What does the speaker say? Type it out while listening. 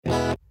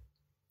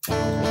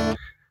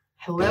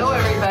Hello,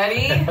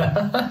 everybody.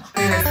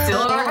 We're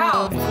still in our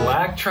house.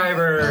 Black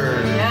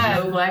Tribers.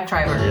 Yes, Black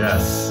Tribers.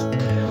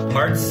 Yes.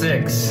 Part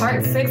 6.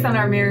 Part 6 on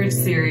our marriage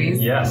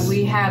series. Yes.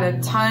 We had a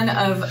ton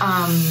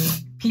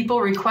of people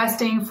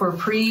requesting for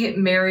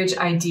pre-marriage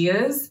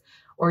ideas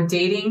or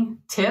dating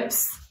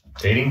tips.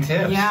 Dating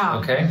tips. Yeah.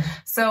 Okay.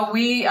 So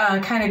we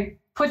kind of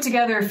put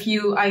together a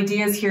few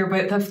ideas here,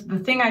 but the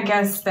thing I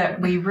guess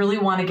that we really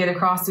want to get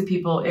across to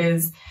people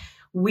is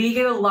we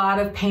get a lot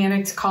of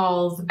panicked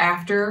calls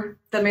after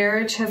the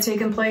marriage has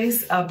taken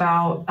place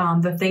about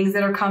the things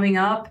that are coming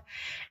up.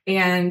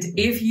 And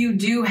if you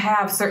do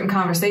have certain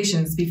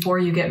conversations before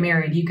you get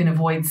married, you can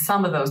avoid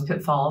some of those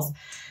pitfalls.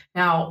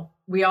 Now,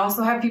 we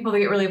also have people that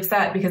get really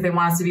upset because they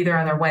want us to be there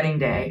on their wedding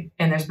day.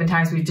 And there's been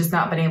times we've just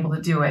not been able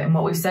to do it. And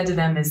what we've said to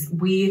them is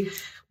we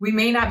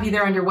may not be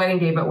there on your wedding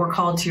day, but we're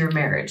called to your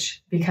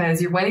marriage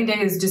because your wedding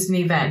day is just an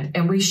event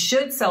and we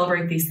should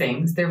celebrate these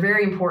things. They're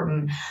very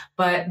important,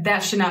 but that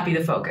should not be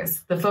the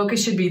focus. The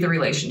focus should be the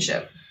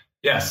relationship.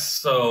 Yes.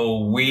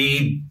 So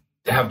we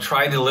have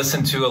tried to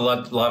listen to a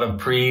lot of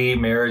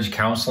pre-marriage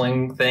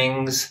counseling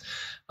things.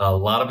 A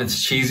lot of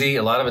it's cheesy.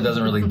 A lot of it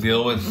doesn't really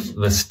deal with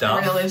the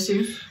stuff. Real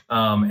issues.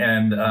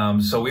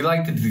 So we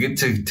like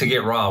to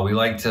get raw. We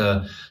like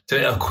to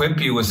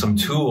equip you with some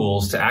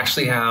tools to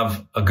actually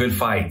have a good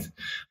fight,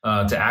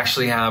 to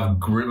actually have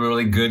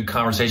really good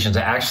conversations,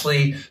 to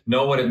actually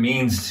know what it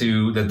means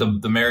that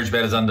the marriage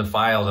bed is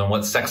undefiled and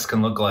what sex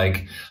can look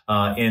like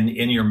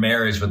in your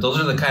marriage. But those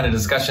are the kind of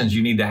discussions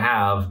you need to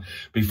have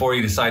before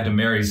you decide to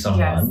marry someone.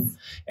 Yes.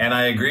 And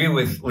I agree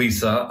with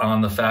Lisa on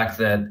the fact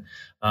that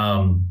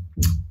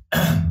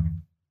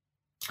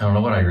I don't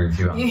know what I agree with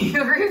you on.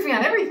 You agree with me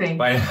on everything.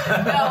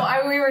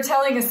 We were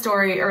telling a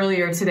story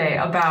earlier today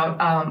about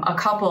a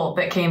couple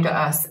that came to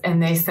us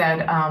and they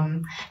said,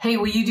 hey,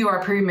 will you do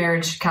our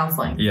pre-marriage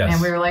counseling? Yes.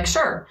 And we were like,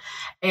 sure.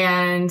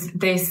 And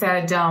they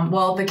said,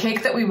 well, the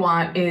cake that we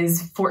want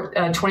is for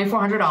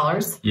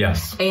 $2,400.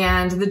 Yes.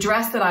 And the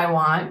dress that I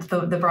want,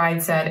 the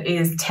bride said,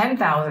 is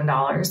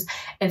 $10,000.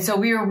 And so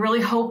we were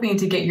really hoping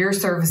to get your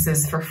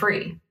services for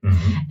free.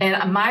 Mm-hmm.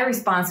 And my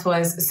response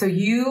was, so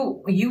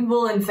you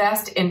will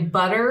invest in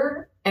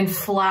butter and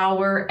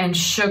flour and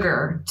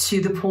sugar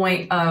to the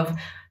point of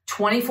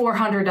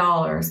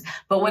 $2,400.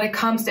 But when it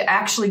comes to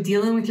actually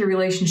dealing with your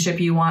relationship,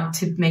 you want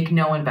to make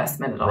no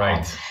investment at all.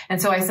 Right. And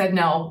so I said,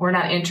 no, we're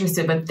not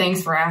interested, but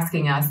thanks for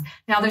asking us.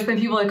 Now, there's been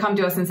people that come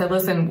to us and said,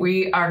 listen,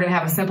 we are going to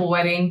have a simple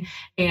wedding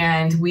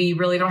and we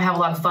really don't have a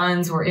lot of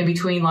funds. We're in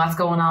between, lots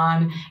going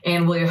on.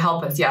 And will you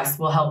help us? Yes,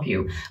 we'll help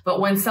you.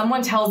 But when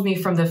someone tells me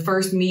from the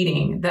first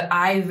meeting that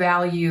I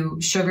value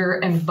sugar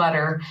and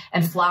butter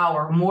and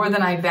flour more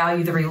than I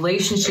value the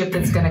relationship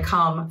that's going to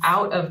come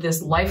out of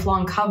this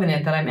lifelong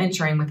covenant that I'm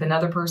entering with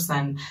another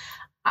person,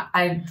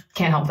 I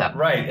can't help that.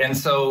 Right. And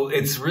so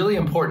it's really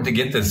important to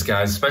get this,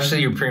 guys, especially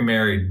you're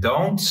pre-married.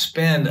 Don't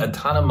spend a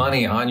ton of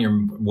money on your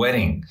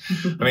wedding.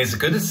 I mean, it's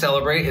good to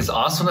celebrate. It's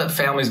awesome that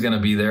family's going to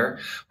be there,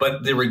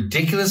 but the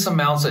ridiculous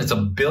amounts, it's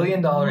 $1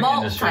 billion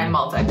industry.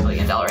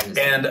 Multi-billion dollar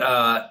industry.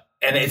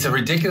 And it's a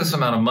ridiculous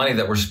amount of money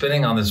that we're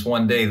spending on this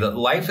one day. That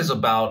life is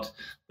about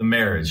the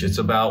marriage. It's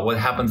about what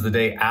happens the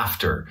day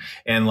after.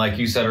 And like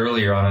you said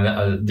earlier on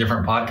a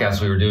different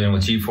podcast we were doing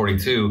with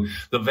G42,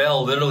 the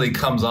veil literally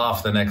comes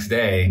off the next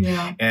day.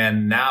 Yeah.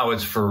 And now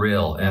it's for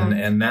real.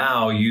 And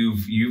now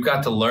you've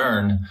got to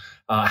learn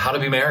how to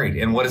be married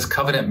and what does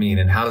covenant mean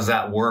and how does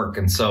that work?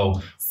 And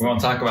so we want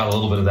to talk about a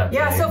little bit of that.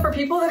 Yeah. today. So for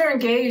people that are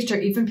engaged or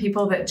even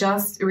people that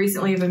just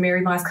recently have been married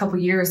in the last couple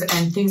of years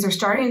and things are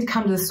starting to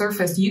come to the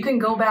surface, you can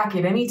go back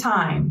at any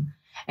time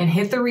and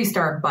hit the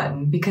restart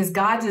button because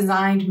God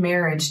designed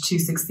marriage to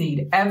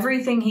succeed.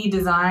 Everything he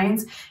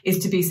designs is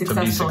to be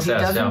successful.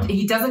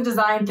 He doesn't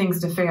design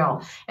things to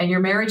fail. And your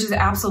marriages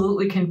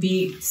absolutely can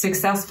be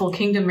successful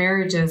kingdom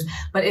marriages,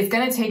 but it's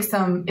going to take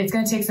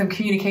some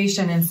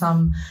communication and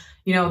some,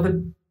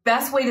 the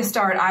best way to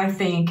start, I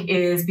think,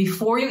 is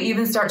before you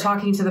even start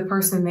talking to the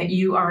person that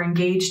you are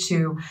engaged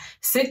to,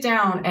 sit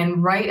down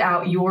and write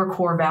out your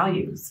core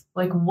values.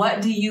 Like,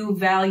 what do you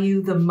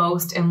value the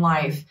most in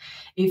life?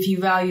 If you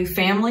value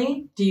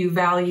family, do you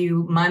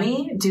value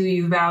money? Do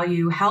you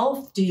value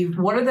health?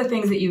 What are the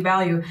things that you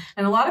value?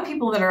 And a lot of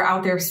people that are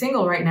out there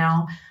single right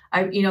now,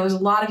 there's a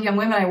lot of young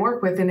women I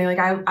work with and they're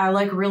like, I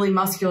like really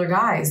muscular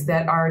guys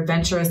that are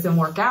adventurous and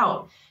work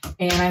out.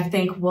 And I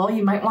think, well,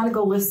 you might want to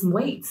go lift some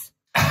weights.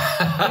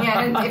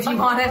 And if you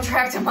want to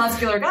attract a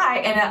muscular guy,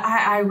 and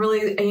I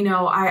really,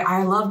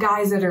 I love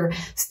guys that are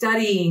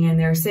studying and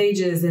they're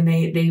sages and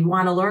they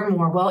want to learn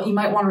more. Well, you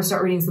might want to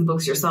start reading some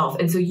books yourself.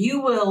 And so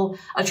you will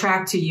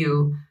attract to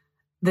you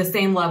the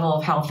same level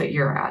of health that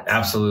you're at.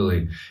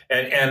 Absolutely.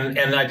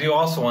 And I do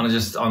also want to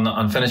just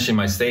on finishing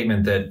my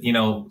statement that,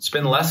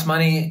 spend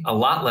a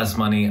lot less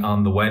money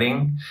on the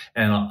wedding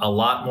and a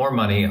lot more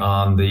money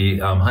on the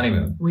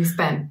honeymoon. We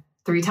spent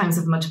 3 times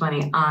as much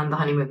money on the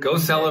honeymoon. Go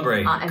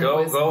celebrate.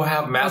 Go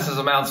have massive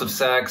amounts of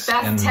sex.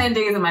 That's 10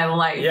 days of my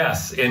life.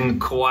 Yes, in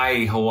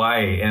Kauai,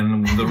 Hawaii.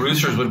 And the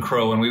roosters would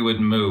crow and we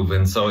wouldn't move.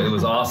 And so it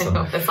was awesome.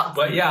 Awesome.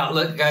 But yeah,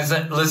 look, guys,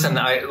 listen,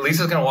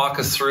 Lisa's going to walk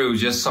us through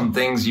just some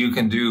things you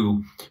can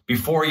do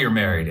before you're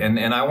married. And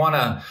I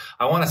want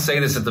to say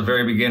this at the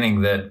very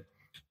beginning, that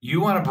you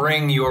want to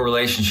bring your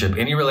relationship,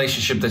 any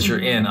relationship that you're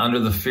in, under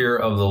the fear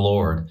of the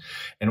Lord.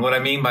 And what I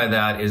mean by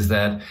that is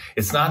that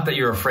it's not that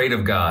you're afraid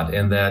of God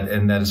and that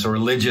it's a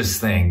religious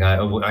thing.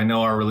 I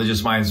know our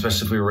religious mind,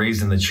 especially if we were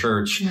raised in the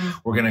church,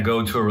 we're going to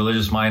go to a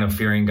religious mind of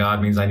fearing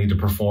God means I need to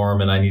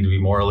perform and I need to be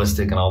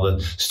moralistic and all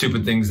the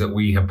stupid things that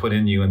we have put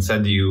in you and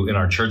said to you in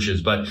our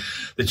churches. But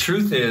the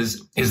truth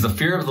is the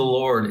fear of the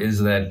Lord is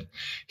that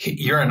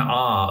you're in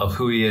awe of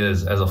who he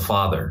is as a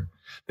father.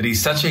 That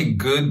he's such a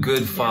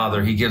good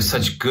father. He gives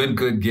such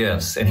good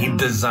gifts. And he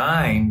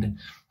designed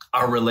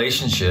our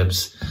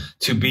relationships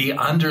to be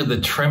under the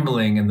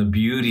trembling and the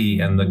beauty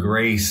and the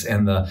grace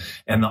and the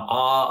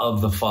awe of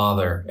the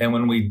Father. And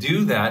when we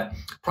do that,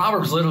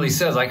 Proverbs literally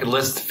says, I could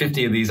list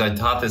 50 of these. I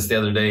taught this the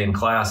other day in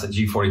class at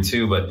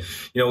G42, but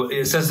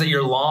it says that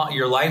your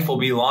life will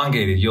be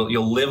elongated.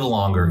 You'll live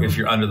longer if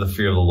you're under the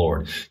fear of the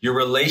Lord. Your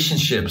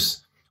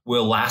relationships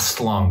will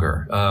last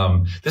longer.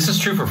 This is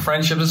true for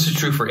friendship. This is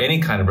true for any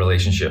kind of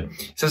relationship.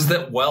 It says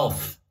that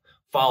wealth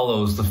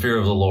follows the fear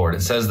of the Lord.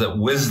 It says that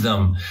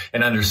wisdom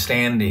and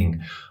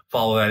understanding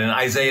follow that. In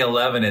Isaiah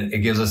 11, it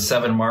gives us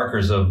 7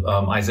 markers of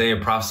Isaiah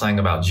prophesying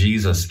about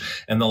Jesus.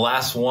 And the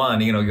last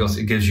one,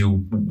 it gives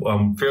you,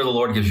 fear of the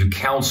Lord gives you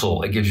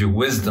counsel. It gives you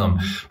wisdom.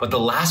 But the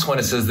last one,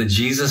 it says that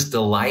Jesus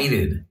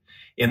delighted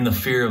in the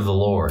fear of the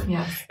Lord.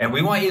 Yes. And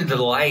we want you to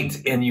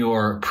delight in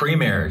your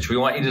pre-marriage. We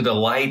want you to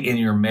delight in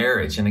your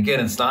marriage. And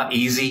again, it's not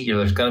easy.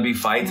 There's going to be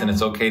fights and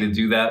it's okay to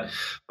do that.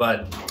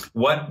 But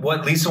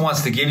what Lisa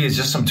wants to give you is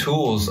just some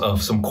tools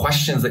of some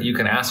questions that you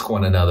can ask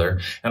one another.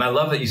 And I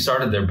love that you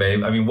started there,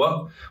 babe. I mean,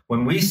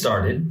 when we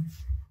started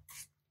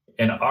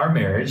in our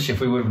marriage,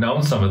 if we would have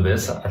known some of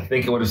this, I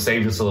think it would have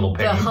saved us a little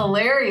pain. The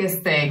hilarious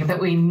thing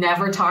that we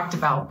never talked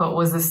about but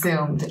was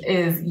assumed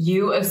is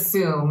you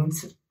assumed,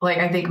 like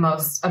I think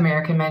most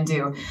American men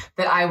do,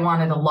 that I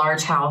wanted a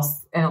large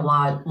house and a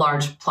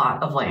large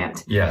plot of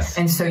land. Yes.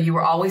 And so you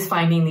were always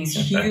finding these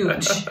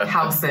huge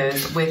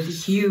houses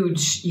with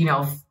huge,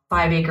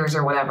 5 acres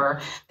or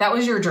whatever. That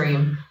was your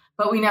dream.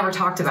 But we never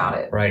talked about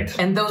it. Right.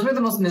 And those were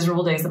the most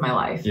miserable days of my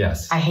life.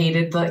 Yes. I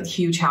hated the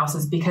huge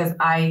houses because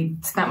I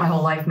spent my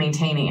whole life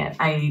maintaining it.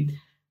 I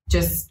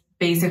just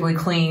basically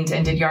cleaned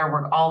and did yard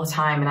work all the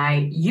time.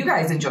 And you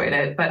guys enjoyed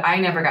it, but I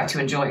never got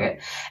to enjoy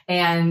it.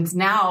 And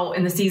now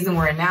in the season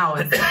we're in now,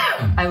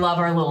 I love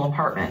our little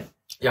apartment.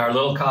 Yeah, our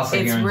little casa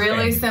here. It's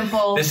really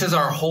simple. This is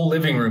our whole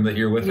living room that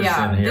you're with us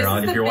in here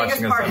on, if you're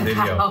watching us on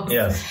video.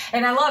 Yes.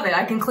 And I love it.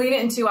 I can clean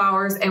it in 2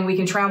 hours and we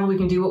can travel, we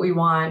can do what we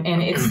want.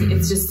 And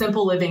it's just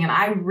simple living. And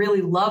I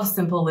really love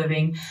simple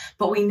living,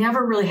 but we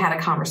never really had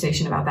a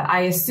conversation about that.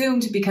 I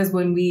assumed because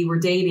when we were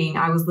dating,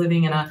 I was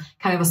living in a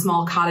kind of a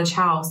small cottage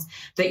house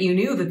that you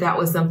knew that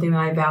was something that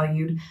I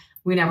valued.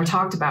 We never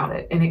talked about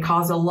it. And it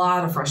caused a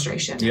lot of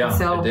frustration. Yeah,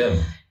 so it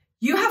did.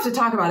 You have to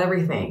talk about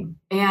everything.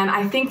 And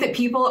I think that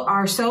people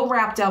are so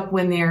wrapped up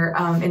when they're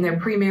in their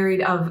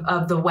pre-married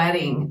of the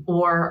wedding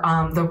or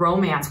the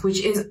romance,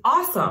 which is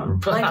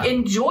awesome. Like,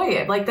 enjoy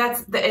it. Like,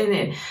 that's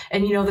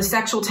the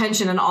sexual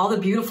tension and all the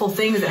beautiful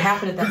things that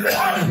happen at that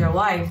point of your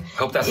life.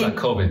 Hope that's not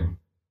COVID.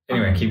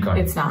 Anyway, keep going.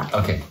 It's not.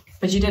 Okay.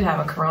 But you did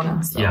have a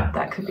corona, so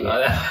that could be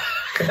it.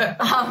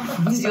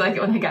 Did you like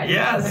it when I got you?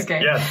 Yes.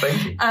 Okay. Yes,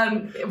 thank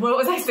you. What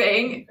was I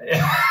saying?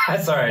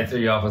 Sorry, I threw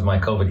you off with my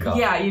COVID cough.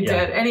 Yeah, you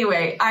did.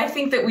 Anyway, I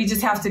think that we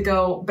just have to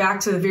go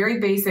back to the very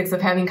basics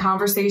of having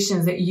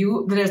conversations that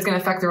is going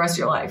to affect the rest of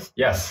your life.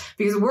 Yes.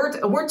 Because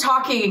we're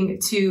talking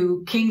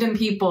to kingdom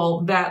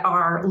people that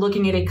are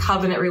looking at a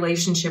covenant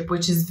relationship,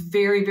 which is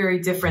very, very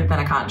different than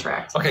a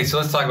contract. Okay, so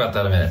let's talk about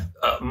that a minute.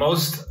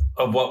 Most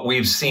of what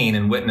we've seen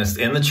and witnessed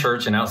in the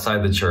church and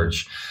outside the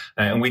church,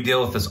 and we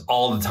deal with this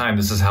all the time.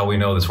 This is how we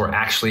know this. We're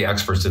actually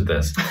experts at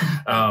this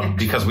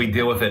because we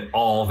deal with it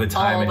all the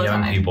time in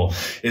young people,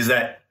 is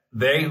that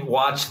they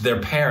watched their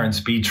parents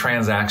be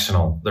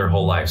transactional their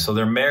whole life. So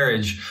their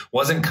marriage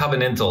wasn't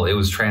covenantal. It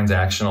was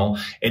transactional.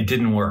 It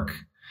didn't work.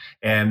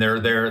 And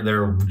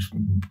their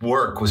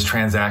work was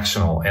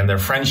transactional and their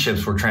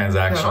friendships were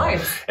transactional.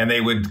 And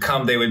they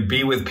would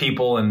be with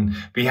people and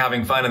be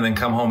having fun and then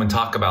come home and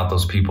talk about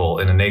those people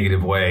in a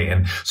negative way.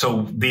 And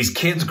so these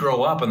kids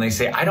grow up and they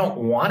say, I don't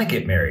want to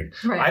get married.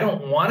 Right. I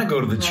don't want to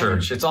go to the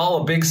church. It's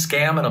all a big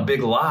scam and a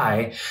big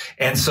lie.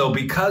 And so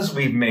because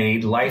we've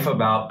made life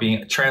about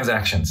being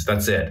transactions,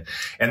 that's it.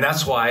 And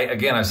that's why,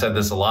 again, I've said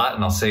this a lot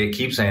and I'll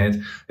keep saying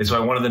it. It's why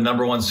one of the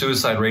number one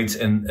suicide rates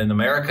in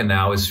America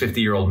now is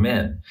 50-year-old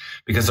men.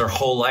 because their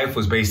whole life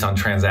was based on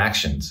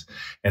transactions.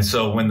 And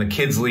so when the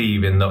kids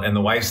leave and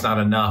the wife's not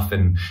enough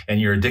and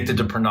you're addicted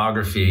to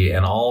pornography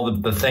and all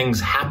the things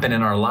happen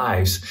in our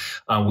lives,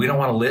 we don't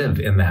want to live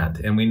in that.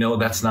 And we know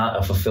that's not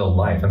a fulfilled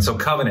life. And so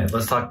covenant,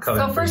 let's talk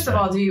covenant. So first of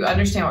all, do you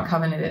understand what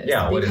covenant is?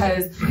 Yeah.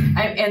 Because,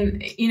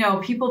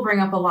 people bring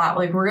up a lot,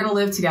 like we're going to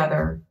live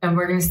together and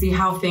we're going to see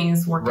how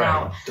things work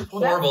out.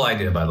 Horrible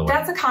idea, by the way.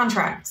 That's a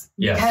contract.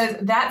 Yes.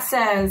 Because that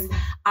says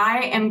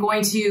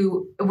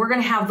we're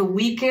going to have the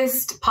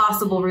weakest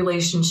possible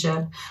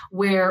relationship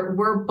where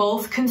we're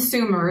both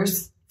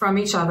consumers from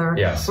each other.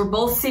 Yes. We're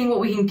both seeing what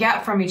we can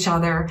get from each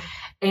other.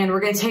 And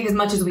we're going to take as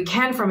much as we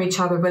can from each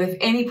other. But if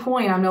any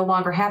point I'm no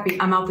longer happy,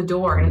 I'm out the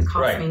door and it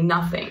costs me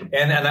nothing.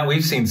 And that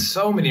we've seen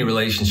so many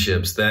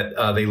relationships that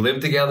they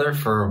live together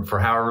for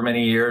however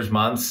many years,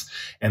 months,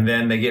 and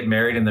then they get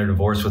married and they're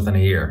divorced within a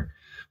year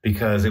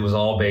because it was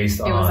all based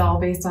on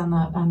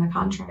the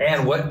contract.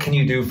 And what can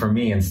you do for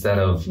me instead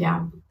of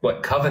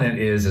what covenant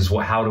is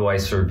how do I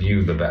serve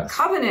you the best?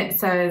 Covenant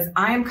says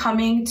I am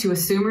coming to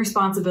assume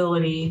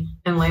responsibility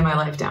and lay my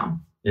life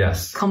down.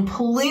 Yes.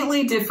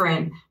 Completely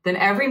different than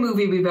every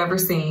movie we've ever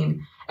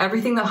seen,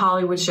 everything that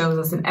Hollywood shows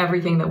us and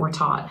everything that we're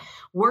taught.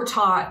 We're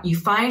taught you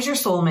find your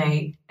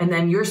soulmate and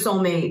then your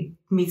soulmate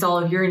meets all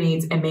of your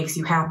needs and makes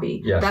you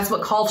happy. Yes. That's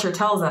what culture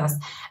tells us.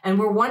 And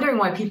we're wondering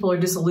why people are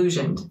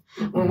disillusioned.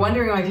 We're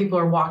wondering why people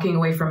are walking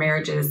away from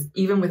marriages,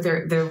 even with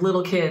their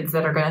little kids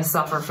that are going to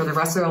suffer for the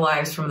rest of their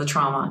lives from the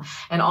trauma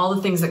and all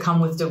the things that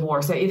come with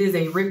divorce. It is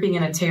a ripping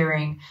and a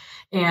tearing.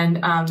 And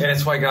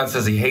it's why God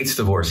says he hates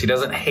divorce. He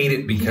doesn't hate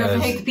it because he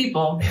doesn't hate the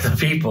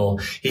people.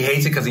 He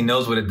hates it because he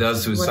knows what it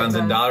does to his sons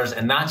and daughters,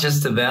 and not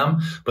just to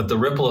them, but the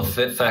ripple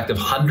effect of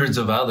hundreds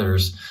of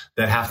others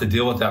that have to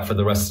deal with that for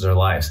the rest of their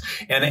lives.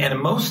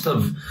 And most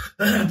of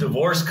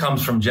divorce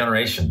comes from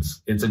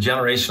generations. It's a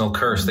generational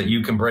curse that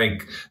you can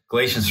break.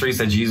 Galatians 3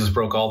 said Jesus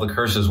broke all the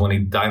curses when he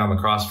died on the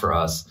cross for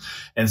us.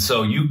 And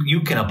so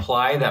you can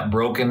apply that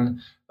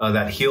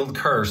that healed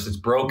curse that's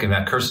broken,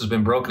 that curse has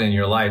been broken in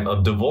your life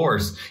of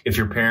divorce if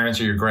your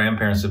parents or your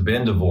grandparents have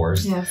been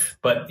divorced. Yes.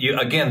 But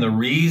the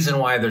reason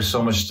why there's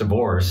so much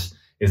divorce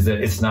is that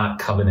it's not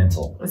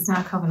covenantal. It's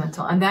not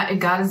covenantal. And that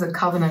God is a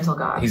covenantal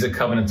God. He's a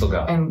covenantal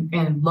God.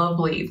 And love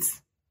bleeds.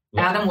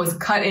 Adam was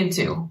cut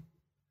into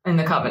in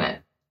the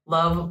covenant.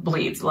 Love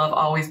bleeds. Love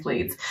always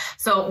bleeds.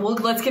 So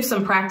let's give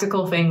some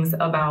practical things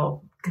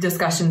about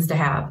discussions to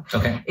have.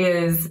 Okay.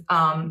 Is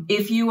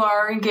if you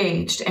are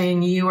engaged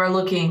and you are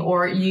looking,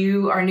 or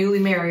you are newly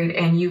married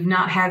and you've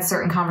not had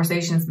certain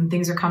conversations and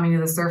things are coming to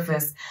the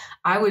surface,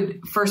 I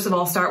would first of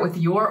all start with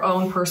your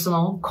own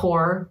personal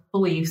core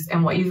beliefs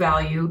and what you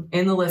value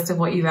in the list of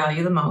what you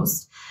value the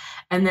most,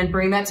 and then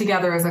bring that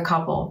together as a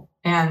couple.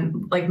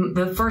 And like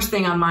the first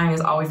thing on mine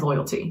is always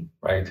loyalty.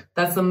 Right.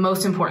 That's the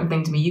most important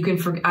thing to me.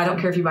 I don't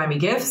care if you buy me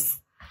gifts.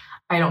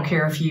 I don't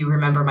care if you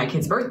remember my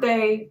kid's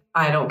birthday.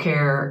 I don't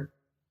care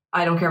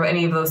about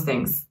any of those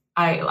things.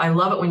 I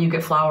love it when you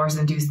get flowers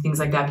and do things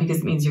like that because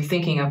it means you're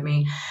thinking of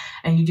me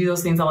and you do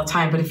those things all the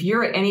time. But if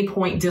you're at any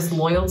point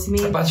disloyal to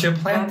me. I bought you a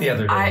plant the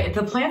other day.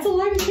 The plant's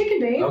alive and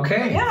kicking, babe.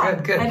 Okay. Yeah.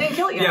 Good. I didn't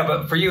kill it yet. Yeah,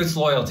 but for you, it's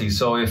loyalty.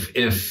 So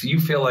if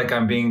you feel like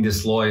I'm being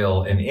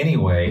disloyal in any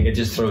way, it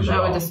just throws you off.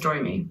 That would destroy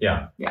me.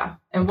 Yeah. Yeah.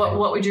 And what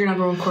would your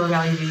number one core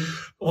value be?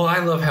 Well, I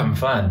love having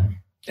fun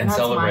and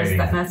celebrating.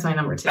 That's my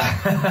number two.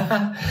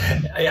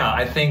 Yeah,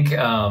 I think...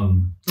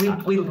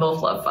 we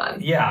both love fun.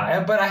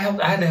 Yeah, but I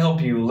had to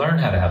help you learn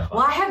how to have fun.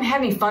 Well, I hadn't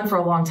had any fun for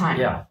a long time.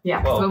 Yeah.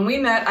 Yeah. Well, so when we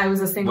met, I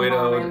was a single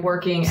mom and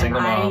working, and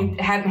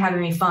I hadn't had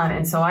any fun.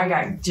 And so I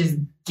got just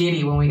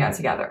giddy when we got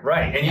together.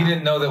 Right. And you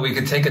didn't know that we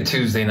could take a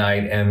Tuesday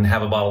night and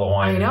have a bottle of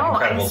wine. I know.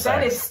 I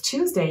said it's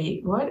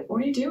Tuesday. What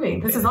are you doing?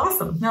 This is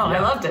awesome. No, yeah.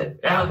 I loved it.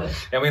 Yeah. I loved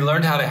it. And we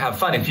learned how to have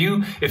fun. If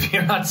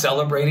you're not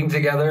celebrating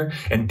together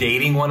and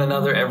dating one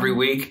another every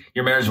week,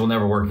 your marriage will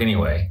never work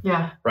anyway.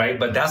 Yeah. Right.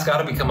 But that's got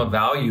to become a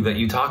value that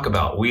you talk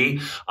about.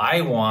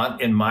 I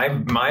want in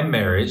my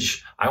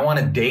marriage, I want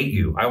to date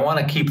you. I want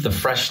to keep the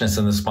freshness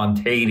and the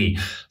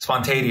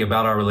spontaneity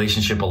about our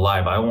relationship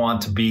alive. I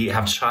want to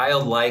have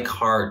childlike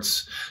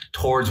hearts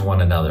towards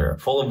one another,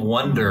 full of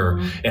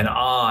wonder and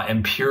awe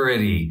and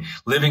purity,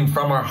 living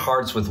from our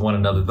hearts with one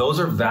another. Those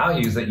are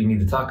values that you need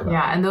to talk about.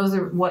 Yeah, and those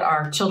are what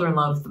our children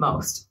love the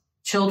most.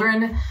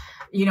 Children,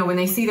 when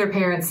they see their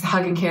parents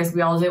hug and kiss,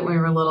 we all did when we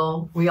were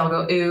little, we all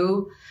go,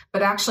 ooh.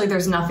 But actually,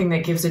 there's nothing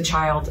that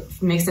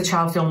makes a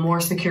child feel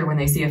more secure when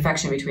they see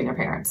affection between their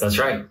parents. That's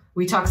right.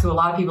 We talk to a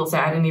lot of people say,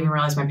 I didn't even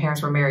realize my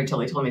parents were married till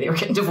they told me they were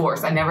getting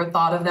divorced. I never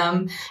thought of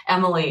them.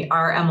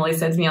 Our Emily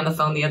said to me on the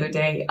phone the other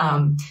day,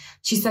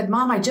 she said,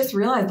 Mom, I just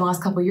realized in the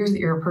last couple of years that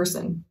you're a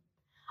person.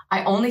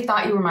 I only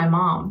thought you were my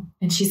mom.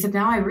 And she said,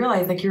 now I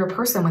realize you're a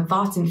person with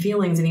thoughts and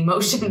feelings and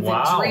emotions and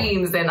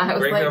dreams. And I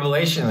was great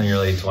revelation in your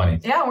late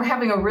 20s. Yeah, we're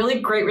having a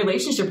really great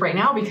relationship right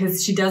now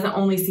because she doesn't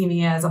only see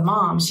me as a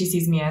mom. She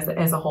sees me as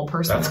a whole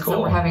person. That's cool.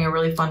 So we're having a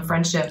really fun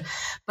friendship.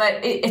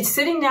 But it's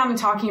sitting down and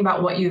talking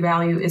about what you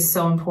value is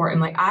so important.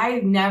 Like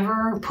I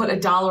never put a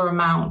dollar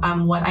amount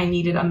on what I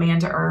needed a man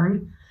to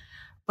earn.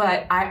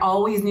 But I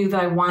always knew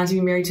that I wanted to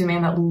be married to a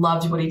man that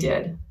loved what he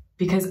did.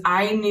 because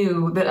I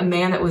knew that a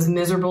man that was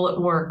miserable at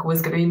work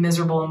was going to be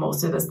miserable in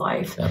most of his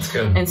life. That's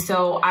good. And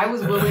so I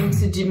was willing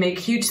to make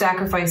huge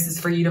sacrifices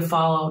for you to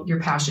follow your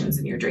passions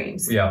and your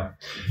dreams. Yeah.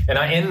 And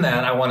in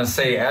that, I want to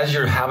say, as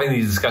you're having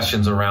these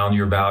discussions around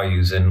your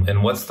values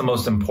and what's the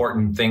most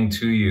important thing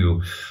to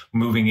you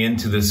moving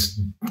into this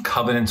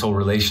covenantal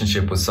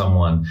relationship with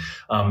someone,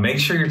 make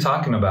sure you're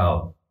talking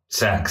about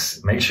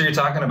sex. Make sure you're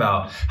talking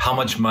about how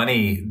much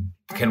money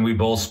can we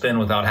both spend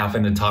without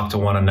having to talk to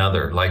one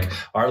another. Like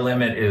our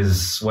limit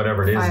is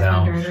whatever it is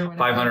now,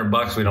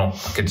 $500. We don't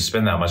get to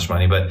spend that much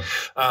money, but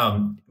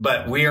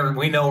we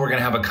know we're going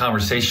to have a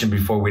conversation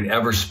before we'd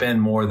ever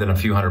spend more than a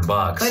few $100.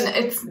 But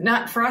it's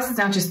not, for us, it's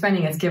not just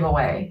spending, it's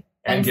giveaway.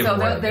 And so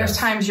there's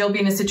times you'll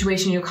be in a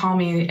situation, you call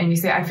me and you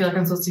say, I feel like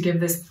I'm supposed to give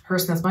this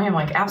person this money. I'm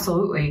like,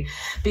 absolutely.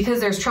 Because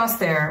there's trust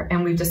there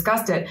and we've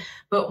discussed it.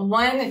 But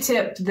one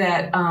tip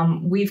that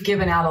we've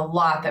given out a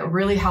lot that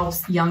really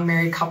helps young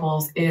married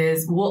couples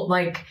is,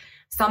 like,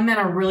 some men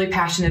are really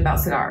passionate about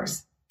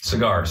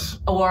cigars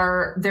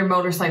or their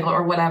motorcycle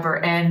or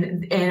whatever,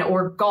 and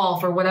or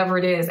golf or whatever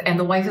it is. And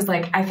the wife is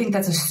like, I think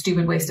that's a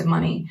stupid waste of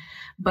money.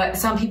 But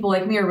some people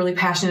like me are really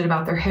passionate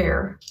about their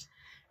hair.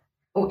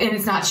 And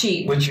it's not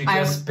cheap. Which you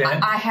just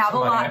spent? I have a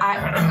lot.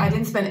 I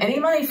didn't spend any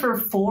money for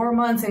 4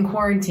 months in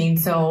quarantine.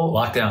 So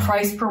lockdown.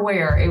 Price per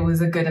wear, it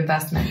was a good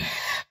investment.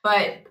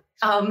 But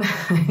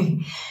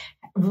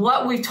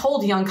what we've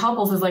told young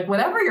couples is, like,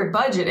 whatever your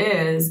budget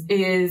is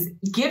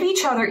give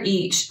each other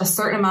each a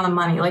certain amount of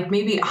money, like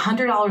maybe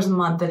 $100 a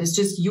month that is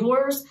just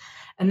yours.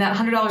 And that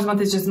 $100 a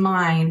month is just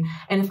mine.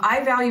 And if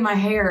I value my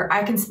hair,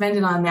 I can spend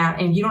it on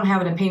that, and you don't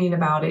have an opinion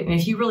about it. And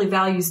if you really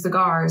value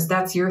cigars,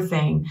 that's your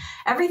thing.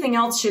 Everything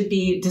else should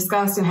be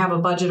discussed and have a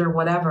budget or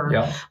whatever.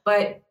 Yeah.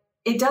 But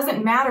it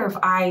doesn't matter if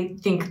I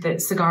think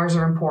that cigars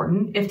are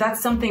important. If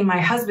that's something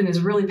my husband is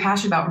really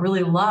passionate about,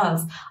 really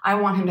loves, I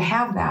want him to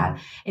have that.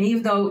 And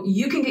even though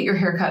you can get your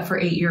hair cut for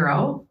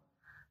 €8,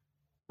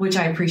 which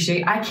I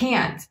appreciate, I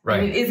can't. Right.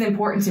 And it is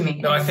important to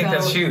me. No, I think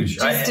that's huge.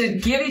 Just to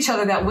give each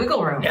other that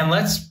wiggle room. And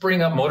let's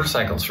bring up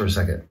motorcycles for a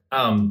second.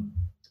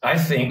 I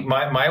think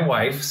my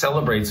wife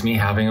celebrates me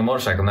having a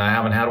motorcycle. Now, I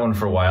haven't had one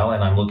for a while,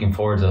 and I'm looking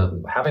forward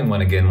to having one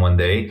again one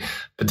day,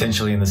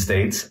 potentially in the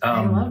States.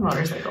 I love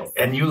motorcycles.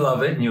 And you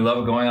love it, and you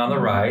love going on the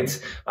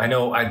rides. I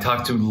know I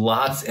talk to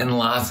lots and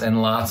lots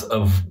and lots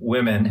of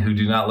women who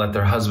do not let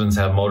their husbands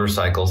have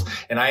motorcycles.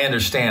 And I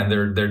understand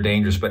they're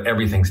dangerous, but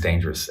everything's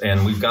dangerous,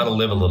 and we've got to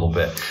live a little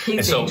bit.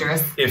 He's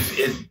dangerous.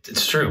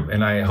 It's true,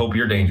 and I hope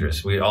you're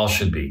dangerous. We all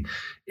should be.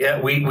 Yeah,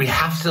 we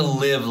have to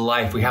live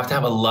life. We have to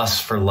have a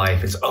lust for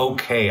life. It's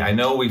okay. I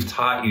know we've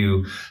taught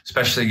you,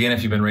 especially again,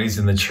 if you've been raised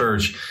in the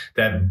church,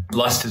 that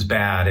lust is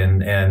bad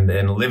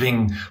and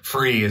living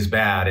free is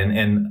bad.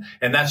 And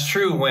that's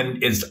true when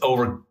it's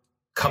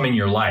overcoming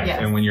your life. Yes.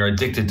 And when you're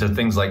addicted to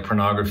things like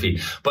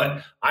pornography.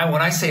 But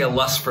when I say a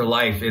lust for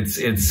life, it's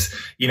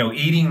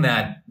eating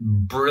that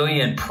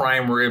brilliant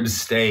prime rib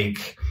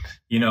steak,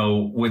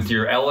 with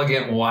your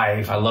elegant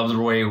wife. I love the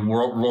way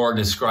Roar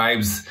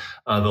describes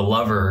the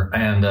lover,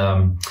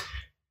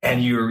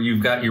 and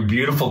you've got your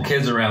beautiful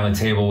kids around the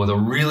table with a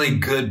really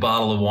good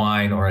bottle of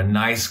wine or a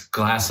nice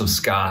glass of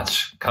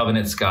scotch,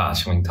 Covenant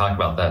Scotch. We can talk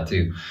about that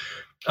too.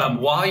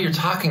 While you're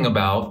talking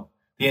about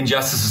the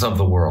injustices of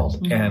the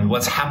world and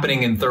what's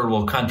happening in third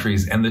world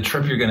countries and the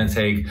trip you're going to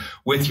take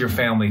with your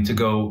family to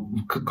go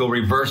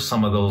reverse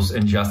some of those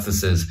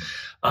injustices.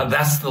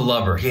 That's the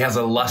lover. He has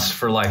a lust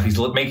for life. He's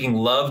making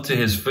love to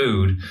his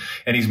food,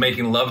 and he's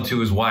making love to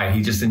his wife.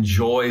 He just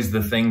enjoys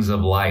the things of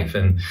life.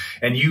 And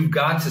you've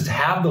got to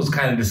have those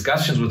kind of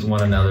discussions with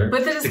one another.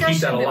 But the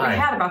discussion that we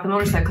had about the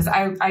motorcycle, because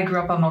I grew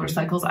up on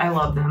motorcycles. I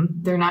love them.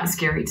 They're not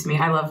scary to me.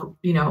 I love,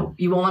 you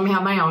won't let me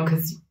have my own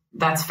because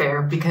that's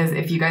fair. Because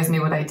if you guys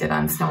knew what I did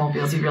on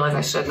snowmobiles, you realize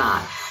I should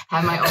not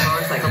have my own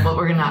motorcycle, but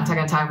we're not going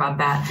to talk about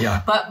that.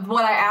 Yeah. But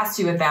what I asked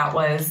you with that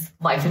was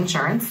life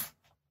insurance.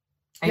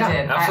 I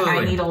did.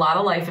 I need a lot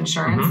of life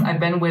insurance.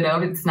 I've been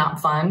widowed. It's not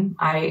fun.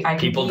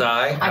 People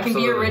die. I can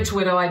be a rich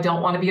widow. I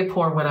don't want to be a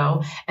poor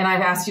widow. And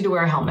I've asked you to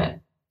wear a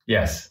helmet.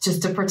 Yes.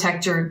 Just to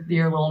protect your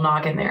little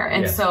noggin there.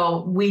 And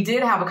so we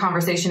did have a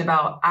conversation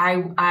about,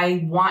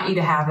 I want you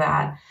to have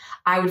that.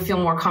 I would feel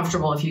more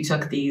comfortable if you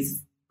took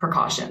these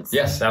precautions.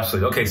 Yes,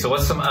 absolutely. Okay, so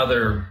what's some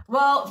other...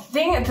 Well,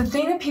 the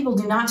thing that people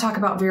do not talk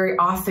about very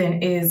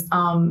often is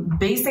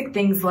basic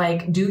things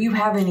like, do you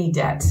have any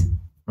debt?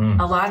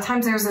 A lot of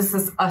times there's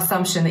this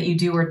assumption that you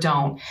do or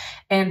don't.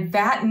 And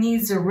that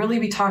needs to really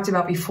be talked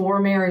about before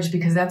marriage,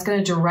 because that's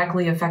going to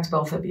directly affect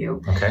both of you.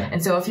 Okay.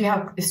 And so if you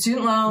have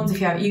student loans,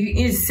 you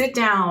need to sit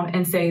down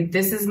and say,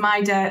 this is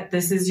my debt,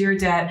 this is your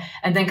debt,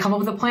 and then come up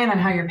with a plan on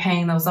how you're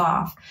paying those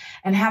off.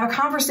 And have a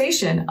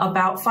conversation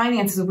about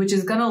finances, which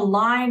is going to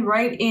line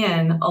right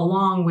in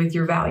along with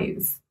your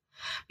values.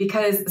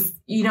 Because,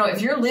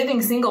 if you're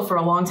living single for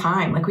a long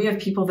time, like we have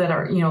people that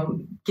are,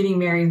 getting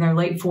married in their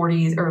late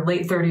 40s or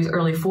late 30s,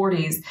 early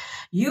 40s,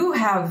 you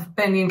have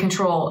been in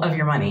control of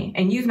your money,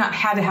 and you've not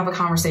had to have a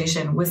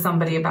conversation with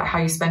somebody about how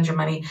you spend your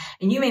money.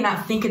 And you may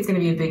not think it's going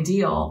to be a big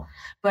deal,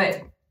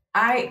 but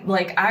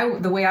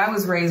the way I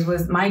was raised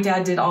was my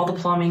dad did all the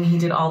plumbing. He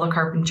did all the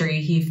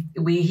carpentry.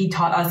 He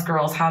taught us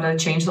girls how to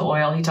change the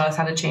oil. He taught us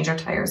how to change our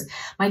tires.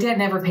 My dad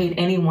never paid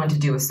anyone to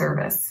do a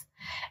service.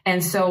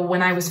 And so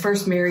when I was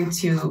first married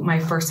to my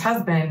first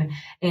husband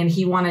and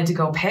he wanted to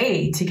go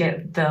pay to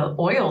get the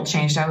oil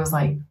changed, I was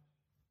like,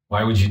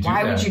 why would you do that?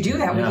 Why would you do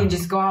that? Yeah. We can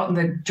just go out in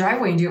the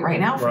driveway and do it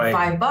right now for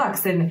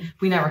 $5. And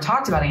we never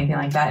talked about anything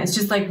like that. It's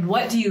just like,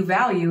 what do you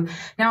value?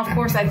 Now, of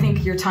course, I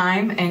think your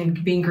time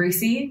and being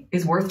greasy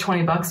is worth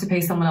 $20 to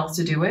pay someone else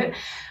to do it.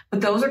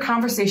 But those are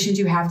conversations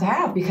you have to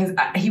have, because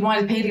he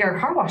wanted to pay to get our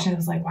car washed. And I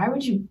was like, why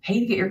would you pay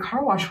to get your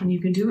car washed when you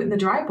can do it in the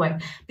driveway?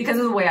 Because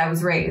of the way I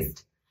was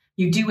raised.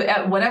 You do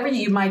whatever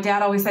my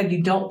dad always said,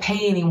 you don't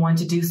pay anyone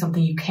to do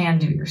something you can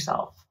do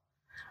yourself.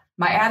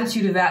 My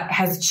attitude of that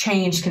has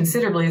changed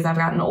considerably as I've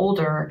gotten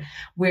older,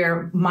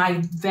 where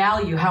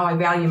how I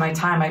value my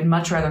time, I'd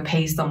much rather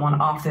pay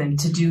someone often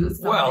to do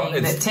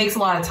something that takes a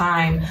lot of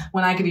time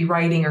when I could be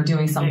writing or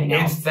doing something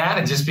else. It's that,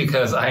 and just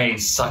because I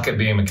suck at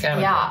being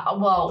mechanical. Yeah,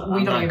 well,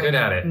 I'm not good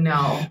at it.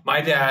 No.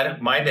 My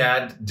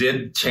dad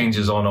did change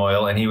his own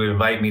oil, and he would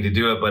invite me to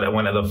do it, but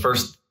when the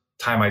first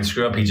time I'd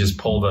screw up, he just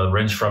pulled a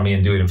wrench from me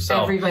and do it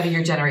himself. Everybody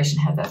your generation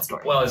had that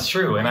story. Well, it's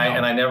true. And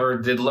I never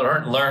did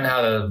learn how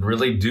to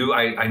really do.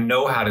 I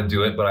know how to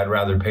do it, but I'd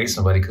rather pay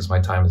somebody because my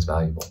time is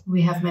valuable.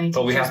 We have many teachers.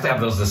 But we have to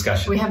have those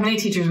discussions. We have many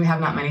teachers. We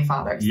have not many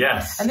fathers.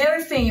 Yes. And the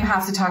other thing you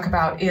have to talk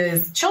about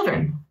is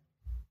children.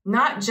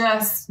 Not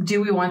just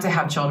do we want to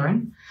have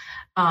children,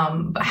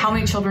 but how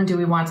many children do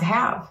we want to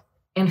have?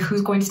 And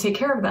who's going to take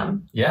care of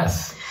them?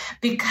 Yes.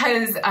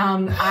 Because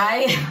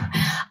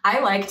I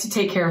like to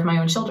take care of my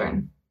own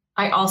children.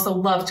 I also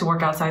love to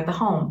work outside the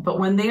home, but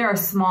when they are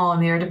small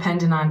and they are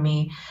dependent on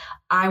me,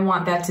 I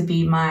want that to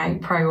be my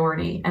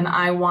priority, and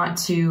I want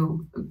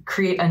to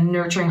create a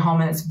nurturing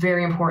home, and it's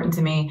very important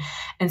to me.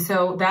 And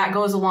so that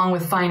goes along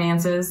with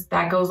finances,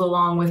 that goes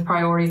along with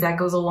priorities, that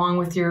goes along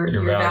with your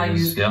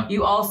values. Yeah.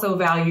 You also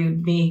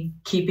valued me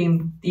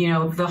keeping,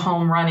 the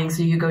home running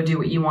so you could go do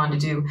what you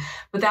wanted to do.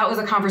 But that was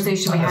a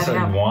conversation we had to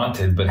have.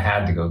 Wanted, but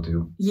had to go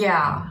do.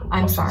 Yeah,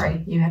 I'm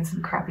sorry. You had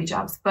some crappy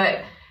jobs,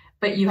 but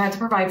you had to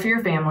provide for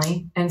your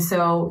family. And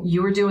so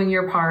you were doing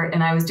your part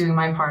and I was doing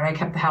my part. I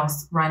kept the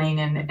house running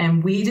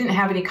and we didn't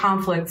have any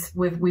conflicts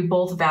we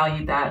both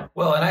valued that.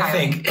 Well, and I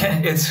think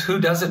it's who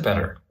does it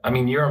better. I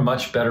mean, you're a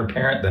much better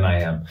parent than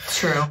I am.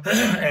 True.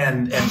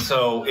 And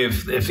so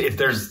if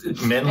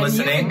there's men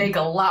listening, you can make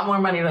a lot more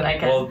money than I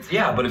can. Well,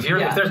 yeah, but if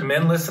there's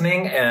men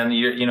listening and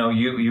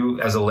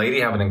you as a lady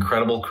have an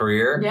incredible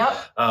career,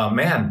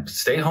 man,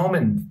 stay home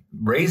and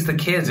raise the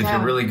kids if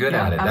you're really good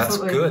at it.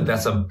 Absolutely. That's good.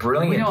 That's a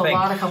brilliant thing. We know a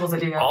lot of couples that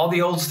do that. All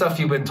the old stuff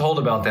you've been told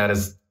about that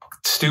is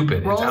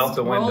stupid. It's out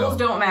the window. Roles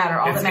don't matter.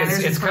 All that matters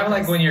it's kind of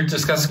like when you're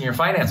discussing your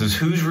finances.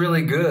 Who's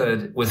really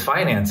good with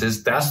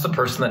finances? That's the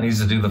person that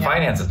needs to do the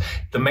finances.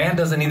 The man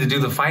doesn't need to do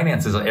the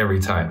finances every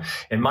time.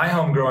 In my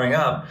home growing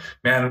up,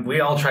 man, we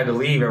all tried to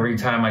leave every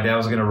time my dad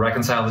was going to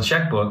reconcile the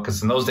checkbook,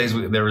 because in those days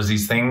there was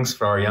these things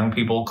for our young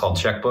people called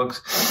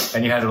checkbooks,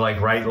 and you had to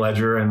write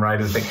ledger and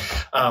write a thing.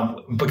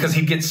 Because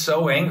he'd get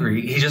so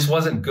angry, he just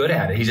wasn't good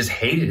at it. He just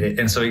hated it,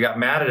 and so he got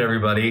mad at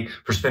everybody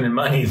for spending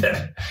money.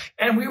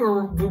 And we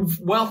were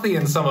wealthy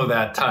in some of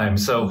that time.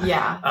 So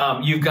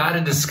you've got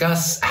to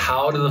discuss,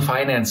 how do the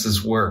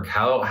finances work?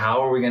 How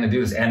are we going to do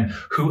this? And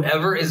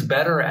whoever is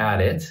better at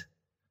it,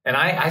 and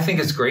I think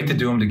it's great to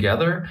do them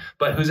together,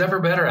 but who's ever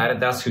better at it,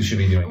 that's who should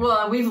be doing it.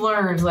 Well, we've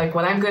learned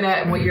what I'm good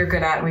at and what you're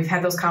good at, and we've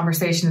had those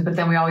conversations, but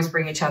then we always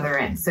bring each other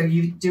in. So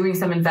you're doing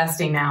some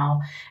investing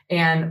now,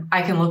 and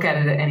I can look at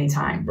it at any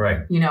time. Right.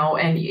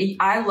 And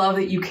I love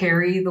that you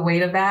carry the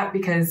weight of that,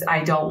 because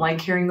I don't like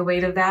carrying the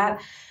weight of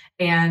that.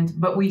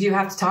 But we do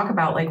have to talk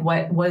about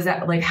what was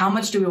that, how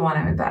much do we want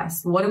to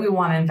invest? What do we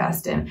want to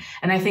invest in?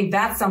 And I think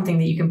that's something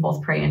that you can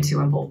both pray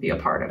into and both be a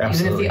part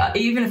of,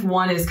 even if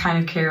one is kind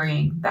of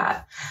carrying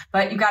that.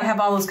 But you got to have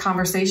all those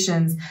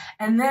conversations.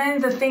 And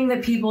then the thing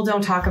that people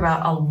don't talk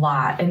about a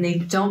lot, and they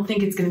don't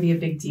think it's going to be a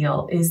big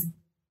deal, is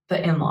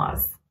the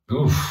in-laws.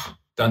 Oof.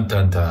 Dun,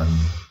 dun, dun.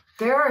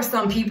 There are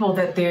some people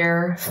that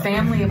their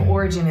family of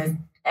origin is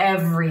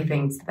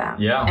everything to them.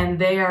 Yeah. And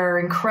they are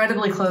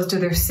incredibly close to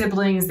their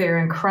siblings. They're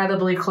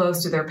incredibly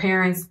close to their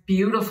parents.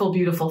 Beautiful,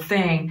 beautiful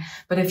thing.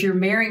 But if you're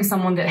marrying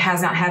someone that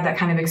has not had that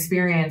kind of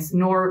experience,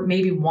 nor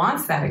maybe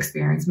wants that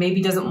experience,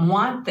 maybe doesn't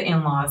want the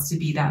in-laws to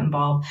be that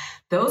involved,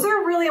 those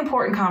are really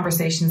important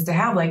conversations to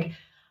have.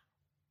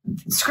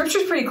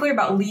 Scripture's pretty clear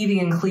about leaving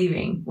and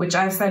cleaving, which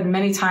I've said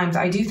many times.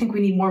 I do think we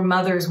need more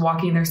mothers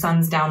walking their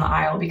sons down the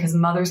aisle, because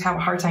mothers have a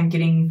hard time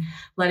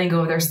letting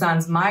go of their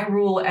sons. My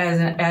rule as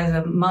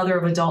a mother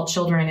of adult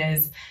children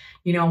is,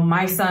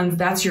 my sons,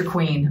 that's your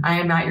queen.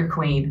 I am not your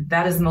queen.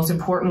 That is the most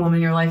important woman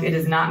in your life. It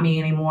is not me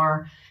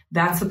anymore.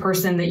 That's the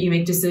person that you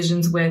make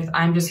decisions with.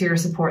 I'm just here to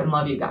support and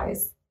love you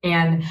guys.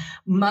 And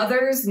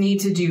mothers need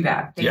to do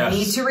that. They Yes.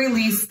 need to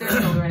release their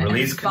children.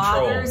 Release and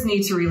control. fathers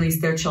need to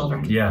release their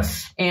children.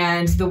 Yes.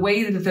 And the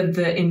way that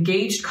the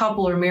engaged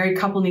couple or married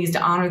couple needs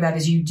to honor that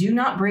is you do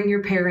not bring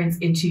your parents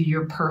into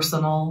your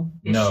personal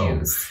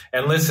issues.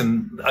 And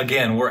listen,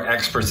 again, we're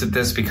experts at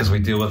this because we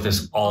deal with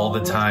this all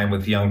the time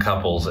with young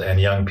couples and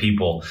young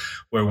people,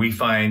 where we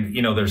find,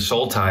 there's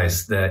soul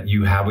ties that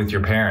you have with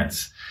your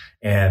parents.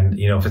 And,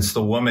 if it's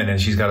the woman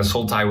and she's got a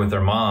soul tie with her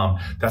mom,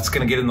 that's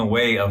going to get in the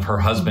way of her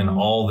husband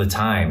all the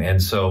time.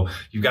 And so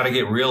you've got to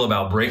get real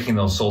about breaking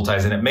those soul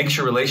ties. And it makes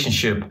your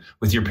relationship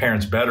with your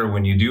parents better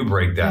when you do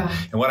break that. Yeah.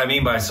 And what I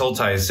mean by soul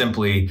tie is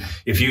simply,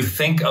 if you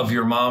think of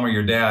your mom or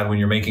your dad when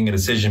you're making a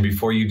decision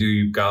before you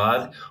do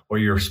God or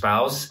your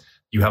spouse,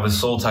 you have a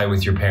soul tie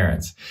with your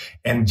parents.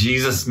 And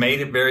Jesus made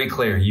it very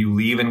clear. You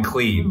leave and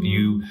cleave.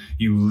 Mm-hmm.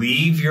 You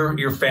leave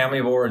your family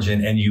of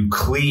origin and you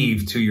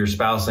cleave to your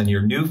spouse and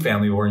your new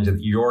family of origin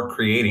that you're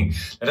creating.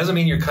 That doesn't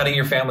mean you're cutting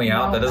your family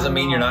out. No, that doesn't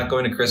mean you're not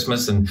going to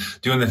Christmas and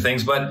doing the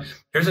things. But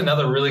here's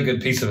another really good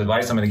piece of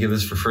advice. I'm going to give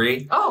this for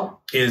free.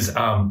 Is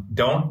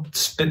don't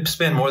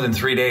spend more than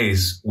 3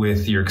 days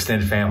with your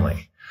extended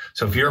family.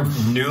 So if you're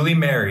newly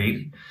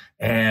married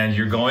and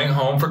you're going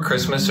home for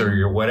Christmas or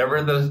your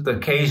whatever the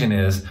occasion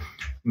is,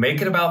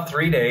 make it about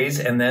 3 days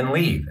and then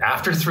leave.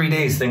 After 3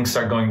 days, things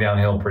start going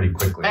downhill pretty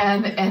quickly.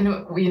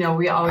 And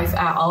we always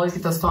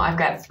get those phone. I've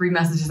got 3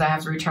 messages I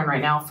have to return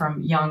right now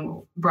from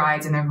young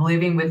brides, and they're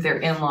living with their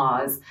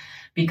in-laws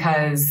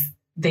because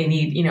they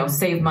need,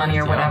 save money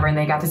or whatever. And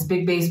they got this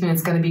big basement.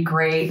 It's going to be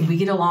great. And we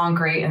get along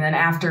great. And then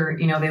after,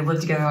 they live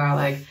together, they're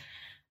like,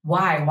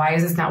 why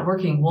is this not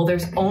working? Well,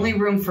 there's only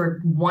room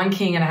for 1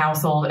 king in a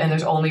household, and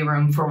there's only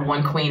room for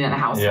 1 queen in a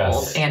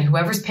household. Yes. And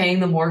whoever's paying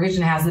the mortgage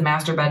and has the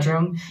master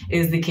bedroom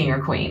is the king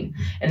or queen.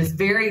 And it's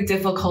very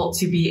difficult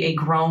to be a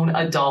grown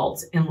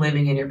adult and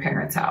living in your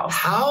parents' house.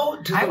 How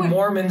do the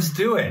Mormons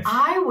do it?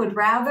 I would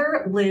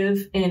rather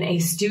live in a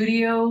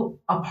studio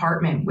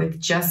apartment with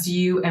just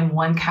you and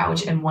 1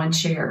 couch and 1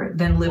 chair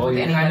than live with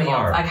anybody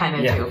else. I kind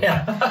of do.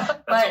 Yeah.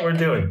 That's what we're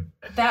doing.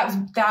 That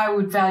I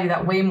would value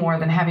that way more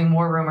than having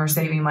more room or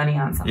saving money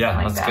on something like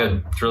that. Yeah, that's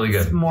good. It's really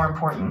good. It's more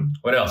important.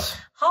 What else?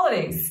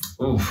 Holidays.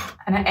 Oof.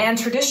 And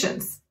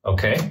traditions.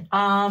 Okay.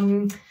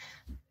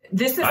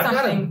 This is I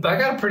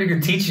got a pretty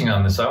good teaching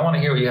on this, so I want to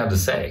hear what you have to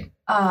say.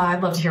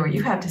 I'd love to hear what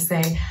you have to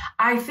say.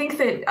 I think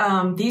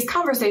that these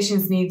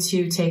conversations need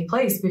to take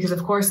place because,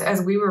 of course,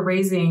 as we were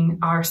raising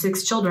our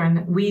 6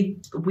 children, we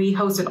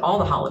hosted all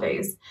the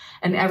holidays,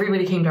 and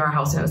everybody came to our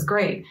house, and it was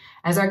great.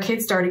 As our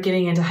kids started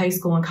getting into high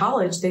school and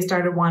college, they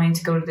started wanting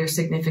to go to their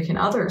significant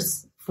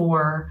others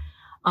for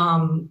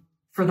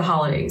the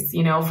holidays.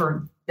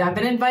 I've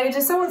been invited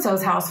to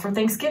so-and-so's house for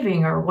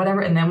Thanksgiving or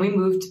whatever, and then we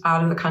moved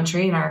out of the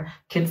country, and our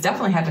kids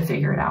definitely had to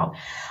figure it out.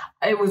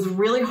 It was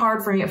really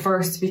hard for me at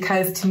first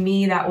because to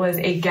me that was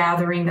a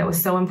gathering that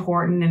was so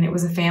important, and it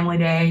was a family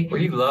day.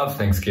 Well, you love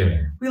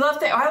Thanksgiving. I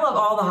love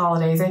all the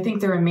holidays. I think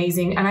they're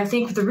amazing. And I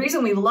think the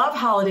reason we love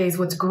holidays,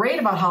 what's great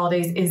about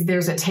holidays is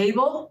there's a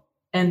table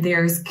and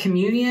there's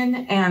communion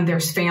and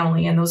there's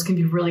family, and those can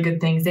be really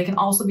good things. They can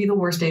also be the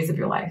worst days of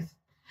your life.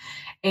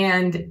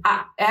 And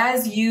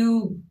as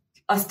you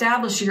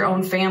establish your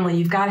own family,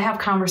 you've got to have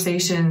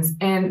conversations.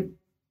 And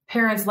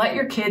parents, let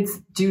your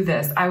kids do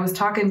this. I was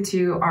talking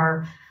to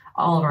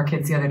all of our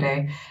kids the other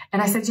day,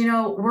 and I said,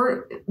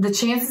 the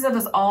chances of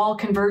us all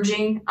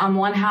converging on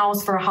one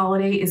house for a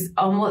holiday is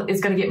going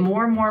to get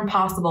more and more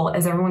impossible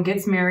as everyone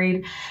gets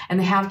married and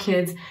they have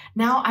kids.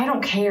 Now I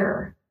don't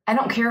care. I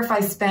don't care if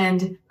I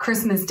spend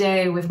Christmas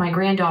Day with my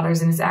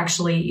granddaughters and it's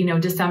actually,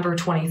 December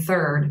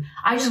 23rd.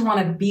 I just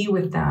want to be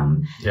with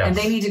them. Yes. And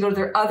they need to go to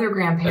their other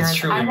grandparents. That's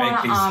true. I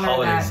want to honor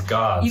holidays that.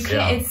 Gods. You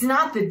can't, It's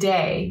not the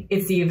day,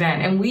 it's the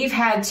event. And we've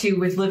had to,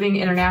 with living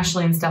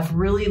internationally and stuff,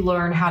 really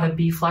learn how to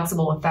be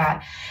flexible with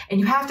that. And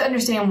you have to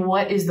understand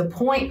what is the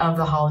point of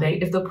the holiday.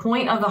 If the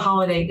point of the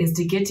holiday is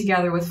to get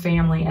together with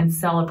family and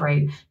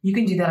celebrate, you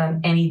can do that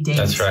on any day.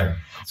 That's right.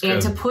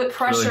 And to put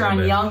pressure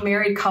on young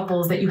married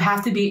couples that you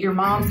have to be at your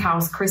mom's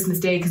house Christmas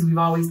Day because we've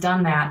always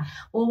done that.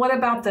 Well, what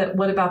about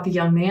the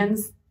young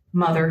man's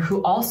mother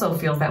who also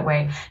feels that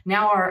way?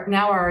 Now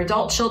our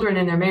adult children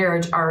in their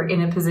marriage are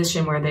in a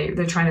position where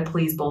they're trying to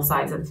please both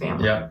sides of the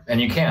family. Yeah, and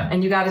you can't.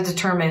 And you got to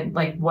determine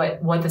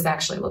what this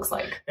actually looks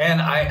like. And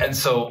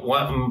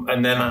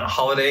then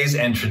holidays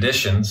and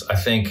traditions. I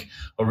think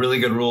a really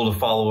good rule to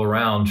follow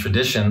around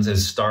traditions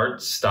is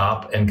start,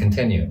 stop, and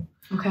continue.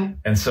 Okay.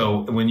 And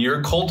so when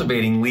you're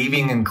cultivating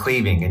leaving and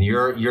cleaving and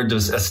you're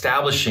just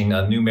establishing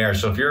a new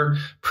marriage. So if you're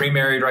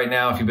pre-married right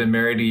now, if you've been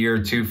married a year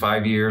or 2,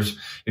 5 years,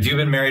 if you've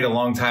been married a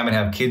long time and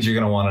have kids, you're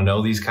going to want to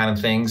know these kind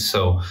of things.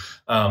 So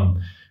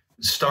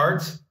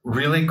start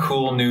really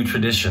cool new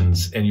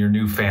traditions in your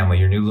new family,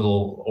 your new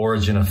little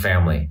origin of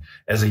family.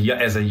 As a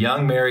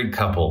young married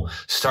couple,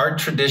 start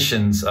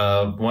traditions.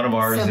 One of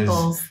ours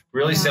is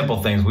really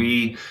simple things.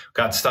 We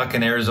got stuck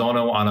in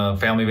Arizona on a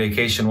family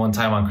vacation one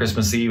time on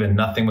Christmas Eve, and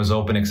nothing was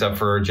open except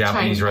for a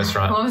Japanese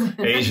restaurant.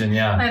 Asian,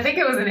 yeah. I think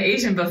it was an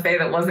Asian buffet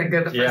that wasn't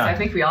good the first time. I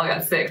think we all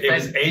got sick. It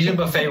was Asian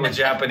buffet with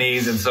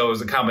Japanese, and so it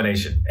was a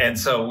combination. And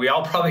so we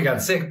all probably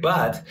got sick,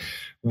 but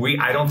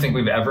I don't think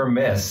we've ever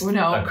missed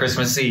a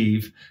Christmas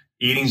Eve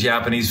eating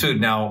Japanese food.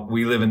 Now,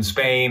 we live in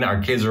Spain.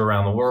 Our kids are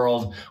around the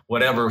world,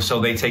 whatever. So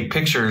they take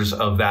pictures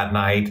of that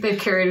night. They've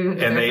carried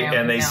it into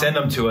and they send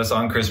them to us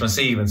on Christmas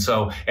Eve. And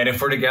so, and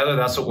if we're together,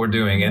 that's what we're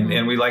doing.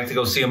 And we like to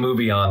go see a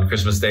movie on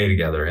Christmas Day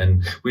together.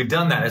 And we've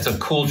done that. It's a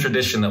cool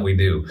tradition that we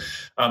do.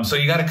 So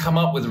you got to come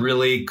up with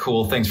really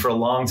cool things. For a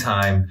long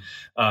time,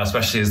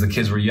 especially as the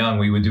kids were young,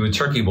 we would do a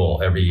turkey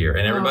bowl every year.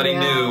 And everybody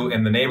knew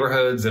in the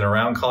neighborhoods and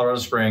around Colorado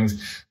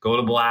Springs, go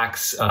to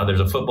Black's.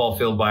 There's a football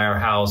field by our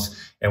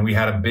house. And we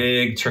had a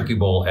big turkey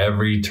bowl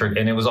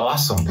and it was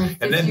awesome.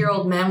 And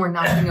 50-year-old men were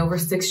knocking over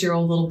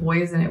 6-year-old little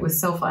boys, and it was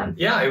so fun.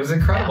 Yeah, it was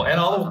incredible. And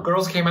all the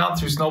girls came out and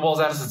threw snowballs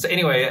at us.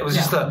 Anyway, it was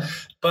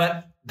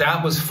but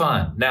that was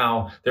fun.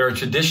 Now, there are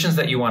traditions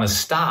that you want to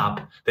stop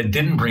that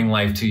didn't bring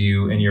life to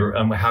you and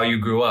your how you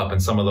grew up in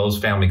some of those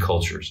family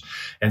cultures.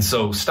 And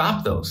so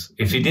stop those.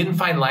 If you didn't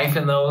find life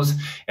in those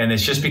and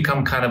it's just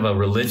become kind of a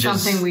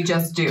religious... Something we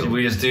just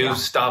do.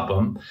 Stop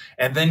them.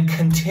 And then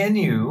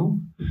continue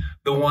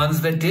the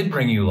ones that did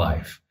bring you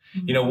life.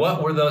 You know,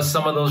 what were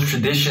some of those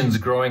traditions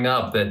growing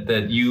up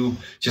that you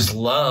just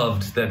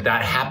loved that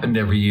happened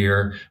every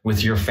year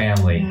with your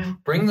family? Yeah.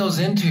 Bring those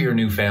into your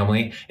new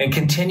family and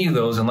continue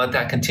those and let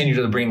that continue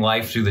to bring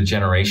life through the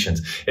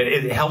generations.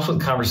 It helps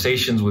with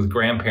conversations with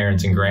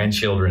grandparents and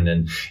grandchildren,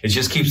 and it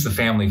just keeps the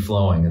family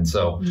flowing. And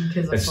so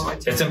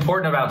it's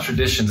important about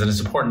traditions, and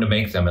it's important to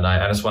make them. And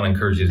I just want to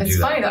encourage you to do that. It's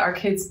funny that our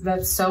kids,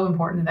 that's so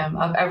important to them.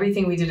 Of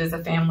everything we did as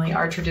a family,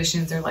 our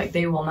traditions are like,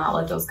 they will not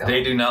let those go.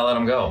 They do not let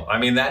them go. I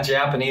mean, that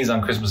Japanese on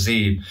Christmas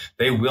Eve,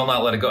 they will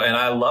not let it go. And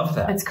I love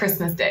that. It's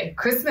Christmas Day.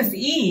 Christmas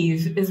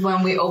Eve is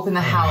when we open the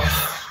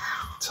house.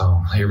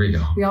 So here we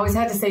go. We always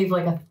had to save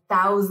like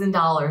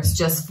 $1,000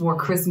 just for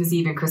Christmas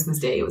Eve and Christmas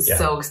Day. It was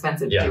so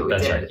expensive to do.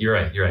 That's right. You're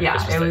right. Yeah,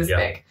 Christmas it was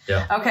big.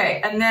 Yeah. Okay.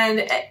 And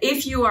then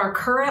if you are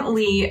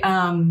currently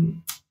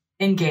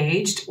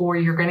engaged, or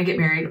you're going to get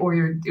married,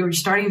 or you're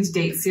starting to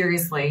date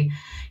seriously,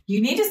 you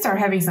need to start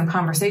having some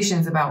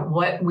conversations about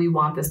what we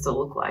want this to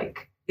look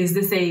like. Is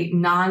this a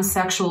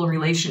non-sexual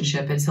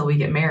relationship until we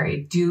get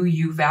married? Do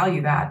you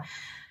value that?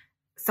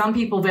 Some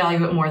people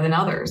value it more than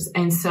others.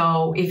 And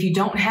so if you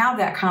don't have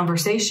that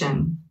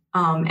conversation,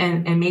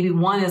 and maybe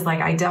one is like,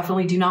 I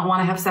definitely do not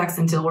want to have sex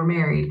until we're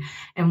married,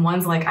 and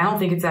one's like, I don't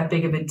think it's that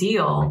big of a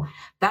deal,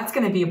 that's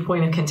going to be a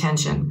point of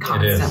contention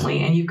constantly.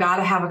 And you've got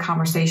to have a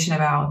conversation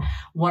about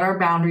what our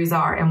boundaries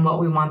are and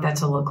what we want that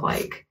to look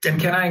like. And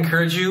can I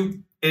encourage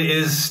you? It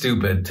is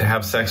stupid to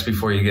have sex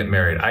before you get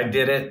married. I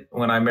did it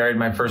when I married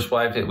my first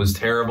wife. It was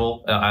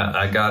terrible.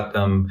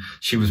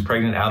 She was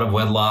pregnant out of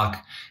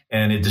wedlock,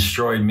 and it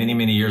destroyed many,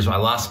 many years. I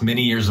lost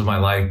many years of my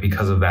life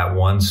because of that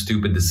one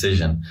stupid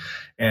decision.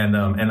 And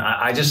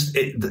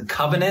the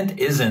covenant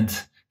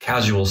isn't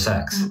casual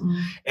sex.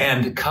 Mm-mm.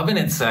 And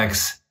covenant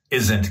sex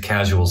isn't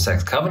casual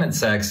sex. Covenant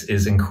sex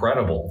is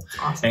incredible.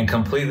 Awesome. And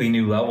completely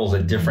new levels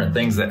at different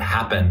things that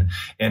happen.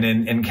 And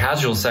in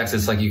casual sex,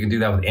 it's like you can do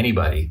that with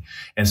anybody.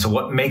 And so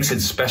what makes it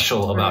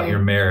special about your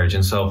marriage?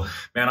 And so,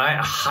 man, I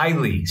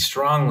highly,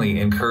 strongly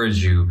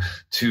encourage you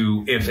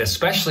to,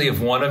 especially if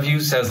one of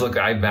you says, look,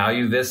 I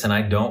value this and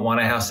I don't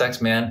want to have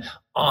sex, man,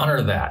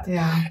 honor that.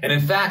 Yeah. And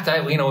in fact,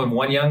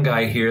 one young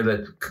guy here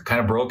that kind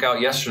of broke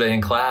out yesterday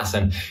in class,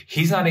 and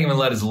he's not even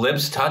let his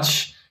lips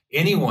touch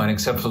anyone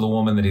except for the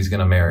woman that he's going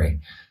to marry,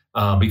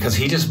 because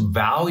he just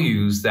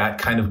values that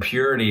kind of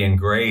purity and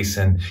grace,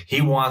 and he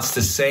wants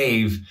to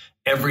save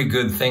every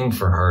good thing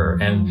for her.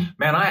 And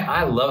man,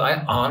 I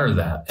honor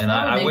that. And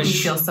I wish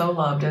you feel so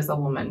loved as a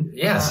woman.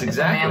 Yes,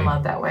 exactly. If a man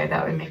loved that way,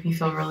 that would make me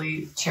feel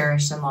really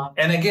cherished and loved.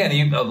 And again,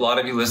 a lot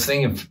of you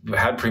listening have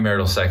had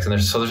premarital sex, and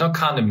there's no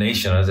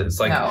condemnation. It's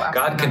like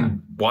God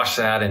can wash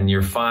that, and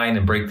you're fine,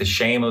 and break the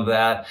shame of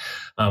that.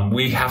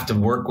 We have to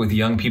work with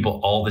young people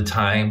all the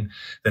time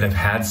that have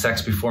had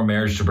sex before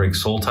marriage to break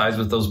soul ties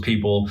with those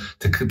people,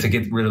 to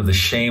get rid of the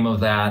shame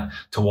of that,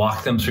 to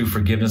walk them through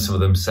forgiveness of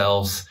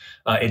themselves.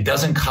 It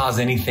doesn't cause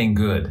anything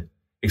good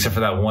except for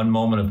that one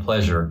moment of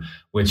pleasure,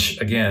 which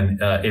again,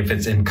 if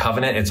it's in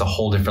covenant, it's a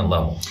whole different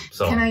level.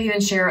 So can I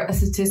even share a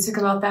statistic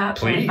about that?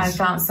 Please. I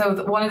found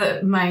one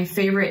of my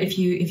favorite, if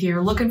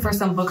you're looking for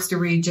some books to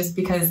read, just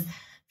because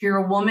if you're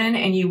a woman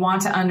and you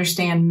want to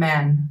understand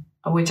men,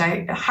 which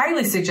I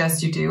highly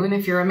suggest you do. And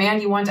if you're a man,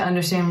 you want to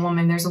understand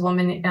women, there's a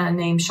woman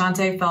named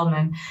Shaunti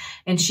Feldhahn,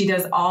 and she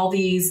does all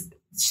these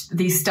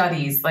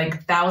studies,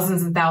 like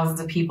thousands and thousands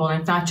of people. And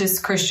it's not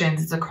just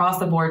Christians, it's across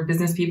the board,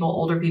 business people,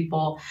 older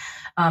people,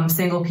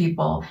 single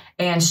people.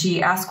 And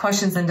she asks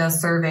questions and does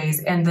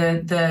surveys. And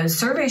the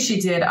survey she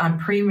did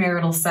on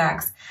premarital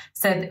sex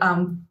said,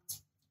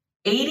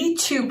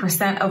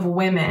 82% of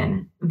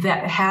women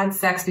that had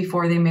sex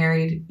before they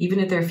married, even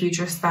if their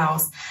future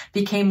spouse,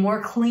 became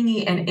more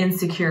clingy and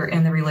insecure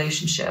in the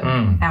relationship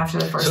after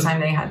the first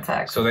time they had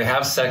sex. So they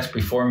have sex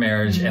before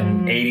marriage,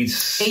 and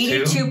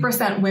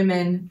 82%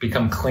 women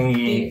become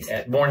clingy,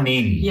 more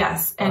needy.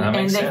 Yes,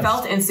 and they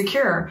felt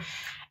insecure.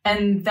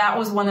 And that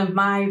was one of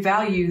my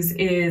values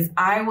is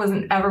I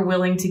wasn't ever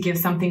willing to give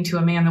something to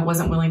a man that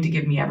wasn't willing to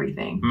give me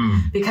everything.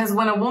 Because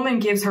when a woman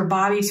gives her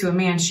body to a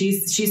man,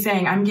 she's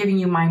saying, I'm giving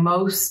you my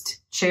most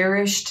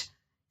cherished,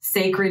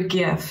 sacred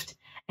gift.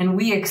 And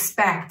we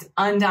expect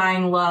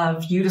undying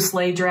love, you to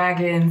slay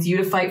dragons, you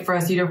to fight for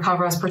us, you to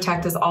cover us,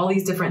 protect us, all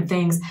these different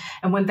things.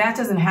 And when that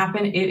doesn't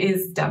happen, it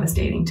is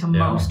devastating to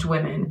most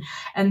women.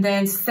 And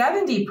then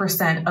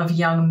 70% of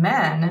young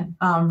men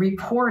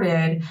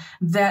reported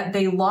that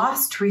they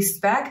lost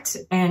respect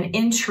and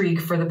intrigue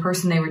for the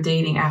person they were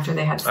dating after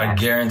they had sex. I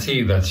guarantee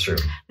you that's true.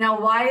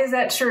 Now, why is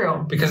that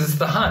true? Because it's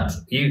the hunt.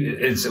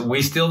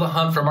 We steal the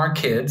hunt from our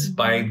kids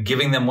by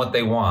giving them what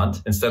they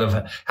want instead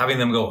of having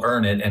them go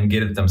earn it and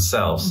get it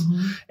themselves.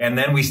 And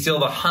then we steal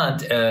the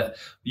hunt.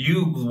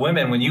 You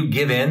women, when you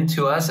give in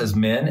to us as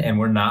men and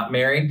we're not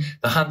married,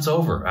 the hunt's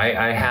over.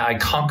 I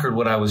conquered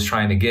what I was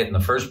trying to get in the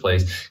first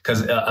place,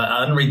 because an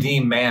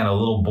unredeemed man, a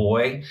little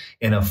boy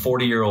in a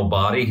 40-year-old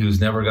body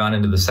who's never gone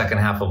into the second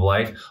half of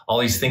life,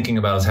 all he's thinking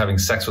about is having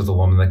sex with a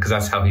woman because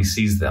that's how he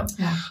sees them.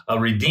 Yeah. A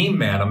redeemed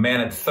man, a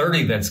man at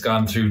 30 that's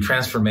gone through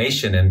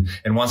transformation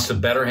and wants to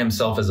better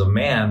himself as a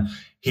man,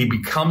 he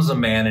becomes a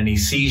man and he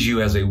sees you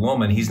as a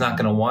woman, he's not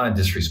going to want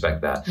to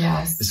disrespect that.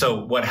 Yes.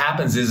 So what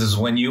happens is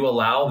when you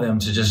allow them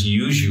to just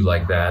use you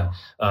like that,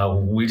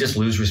 we just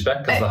lose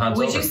respect because the hunt's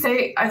over. Would you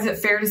say, is it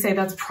fair to say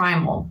that's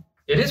primal?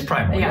 It is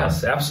primal,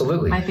 yes,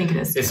 absolutely. I think it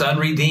is. It's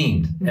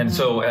unredeemed. And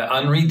so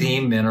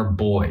unredeemed men are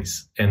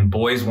boys, and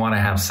boys want to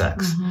have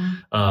sex.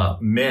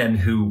 Men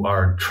who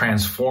are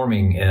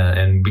transforming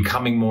and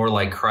becoming more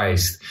like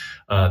Christ,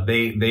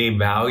 they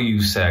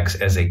value sex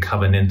as a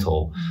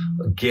covenantal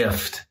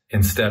gift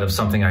instead of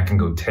something I can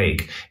go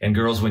take. And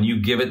girls, when you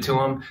give it to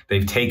them,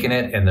 they've taken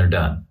it and they're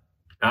done.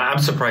 I'm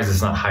surprised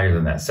it's not higher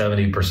than that.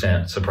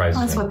 70% surprises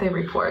me. That's what they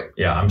report.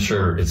 Yeah, I'm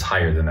sure it's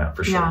higher than that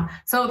for sure. Yeah.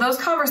 So those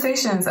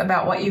conversations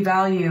about what you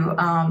value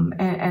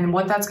and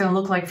what that's going to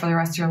look like for the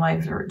rest of your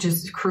life are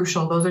just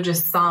crucial. Those are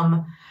just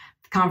some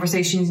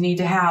conversations you need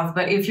to have.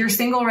 But if you're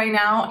single right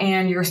now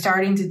and you're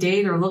starting to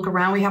date or look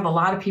around, we have a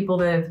lot of people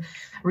that have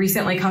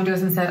recently come to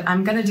us and said,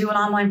 I'm going to do an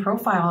online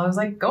profile. I was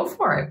like, go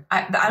for it.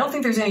 I don't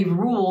think there's any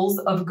rules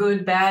of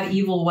good, bad,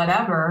 evil,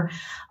 whatever.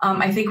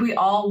 I think we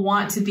all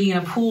want to be in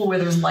a pool where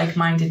there's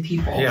like-minded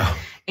people. Yeah.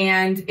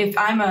 And if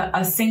I'm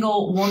a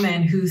single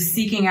woman who's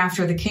seeking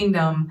after the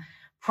kingdom,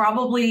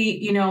 probably,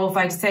 if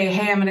I'd say,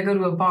 hey, I'm going to go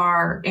to a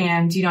bar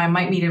and, I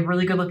might meet a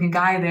really good looking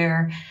guy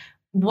there.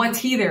 What's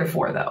he there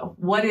for, though?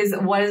 What is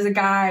a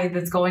guy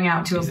that's going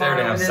out to a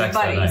bar with his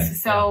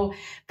buddies? So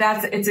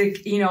it's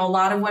a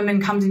lot of women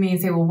come to me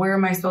and say, well, where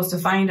am I supposed to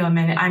find him?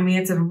 And I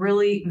mean, it's a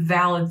really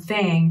valid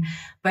thing.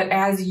 But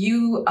as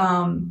you,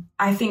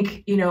 I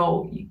think,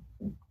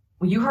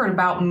 you heard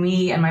about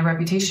me and my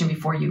reputation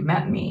before you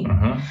met me.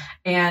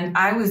 And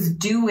I was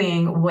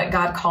doing what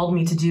God called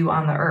me to do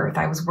on the earth.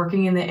 I was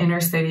working in the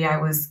inner city. I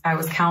was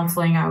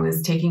counseling. I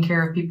was taking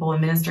care of people and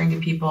ministering to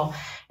people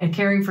and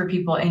caring for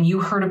people. And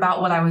you heard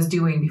about what I was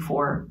doing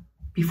before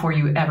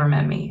you ever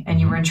met me.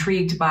 And you were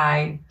intrigued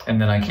by. And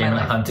then I came and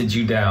hunted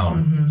you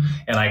down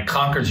and I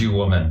conquered you,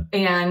 woman.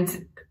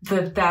 And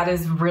that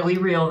is really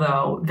real,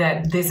 though,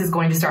 that this is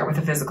going to start with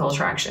a physical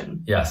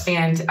attraction. Yes.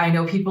 And I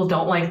know people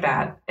don't like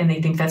that and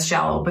they think that's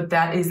shallow, but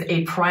that is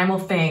a primal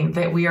thing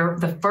that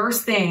the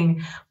first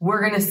thing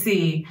we're going to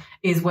see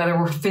is whether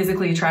we're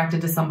physically attracted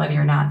to somebody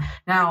or not.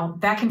 Now,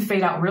 that can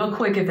fade out real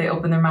quick if they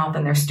open their mouth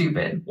and they're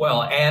stupid.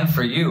 Well, and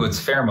for you,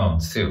 it's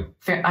pheromones, too.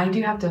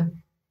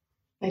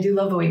 I do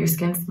love the way your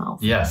skin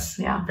smells. Yes.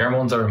 Yeah.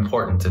 Pheromones are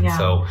important. And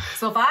so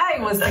if I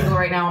was single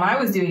right now and I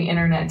was doing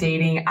internet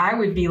dating, I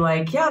would be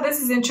like, yeah, this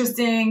is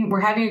interesting. We're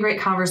having a great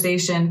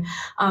conversation.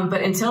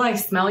 But until I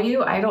smell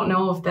you, I don't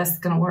know if that's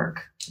going to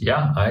work.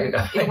 Yeah.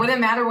 It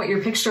wouldn't matter what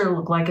your picture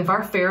looked like. If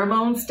our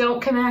pheromones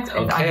don't connect.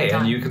 Okay.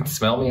 And you can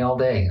smell me all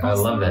day. I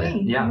love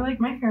that. Yeah. You like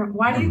my hair.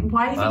 Why do you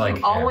think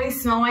you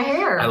always smell my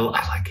hair? I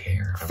like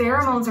hair.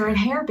 Pheromones are in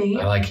hair, babe.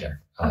 I like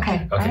hair.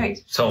 Okay. All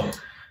right. So,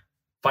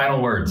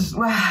 final words.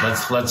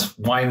 Let's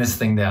wind this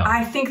thing down.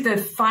 I think the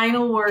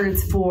final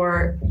words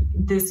for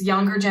this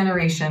younger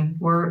generation,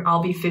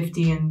 I'll be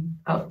 50 in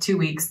 2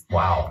 weeks.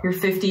 Wow. You're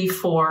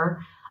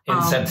 54.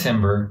 In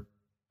September.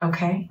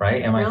 Okay.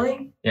 Right?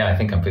 Really? Yeah, I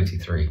think I'm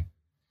 53.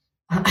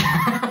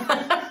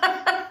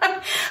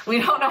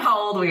 We don't know how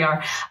old we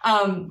are.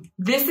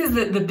 This is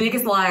the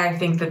biggest lie I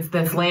think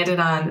that's landed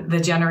on the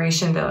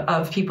generation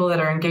of people that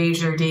are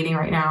engaged or dating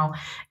right now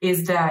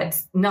is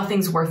that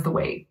nothing's worth the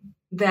wait.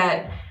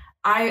 That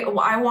I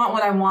want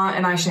what I want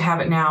and I should have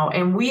it now.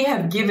 And we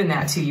have given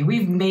that to you.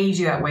 We've made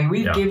you that way.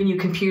 We've given you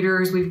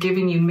computers. We've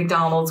given you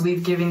McDonald's.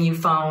 We've given you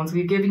phones.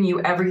 We've given you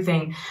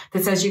everything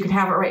that says you can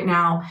have it right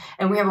now.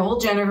 And we have a whole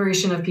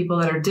generation of people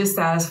that are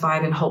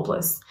dissatisfied and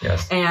hopeless.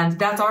 Yes. And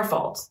that's our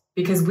fault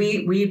because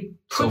we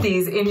put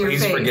these in your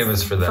face. Please forgive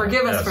us for that.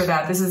 Forgive us for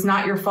that. This is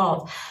not your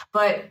fault.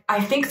 But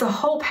I think the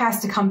hope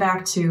has to come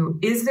back to,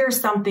 is there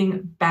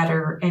something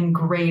better and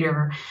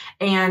greater?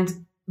 And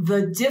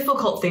the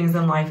difficult things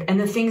in life and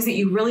the things that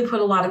you really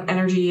put a lot of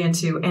energy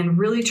into and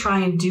really try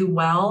and do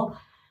well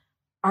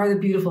are the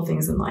beautiful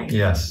things in life.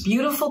 Yes.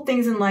 Beautiful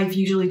things in life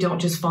usually don't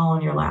just fall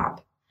in your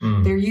lap.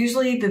 They're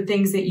usually the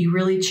things that you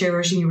really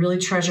cherish and you really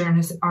treasure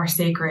and are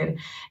sacred.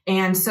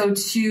 And so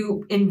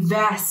to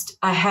invest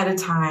ahead of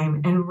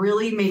time and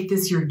really make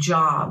this your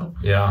job.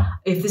 Yeah.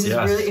 If this is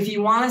really, if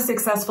you want a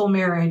successful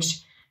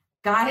marriage,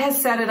 God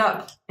has set it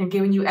up and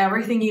given you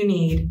everything you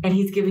need. And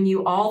he's given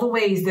you all the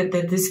ways that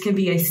this can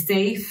be a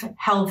safe,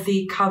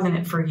 healthy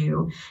covenant for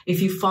you.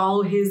 If you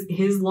follow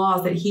his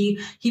laws that he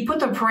put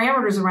the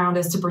parameters around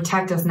us to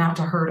protect us, not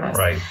to hurt us.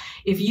 Right.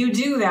 If you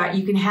do that,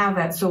 you can have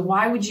that. So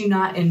why would you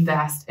not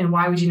invest? And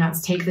why would you not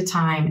take the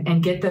time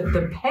and get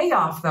the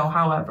payoff though?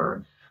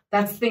 However,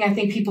 that's the thing I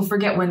think people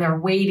forget when they're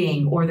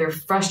waiting or they're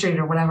frustrated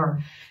or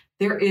whatever.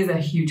 There is a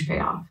huge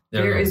payoff.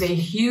 There is a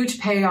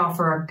huge payoff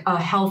for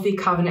a healthy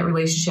covenant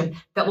relationship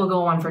that will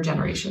go on for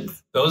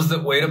generations. Those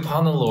that wait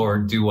upon the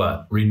Lord do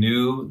what?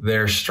 Renew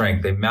their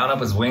strength. They mount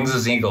up as wings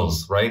as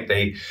eagles, right?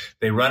 They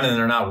run and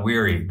they're not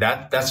weary.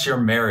 That's your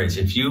marriage.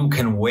 If you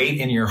can wait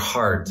in your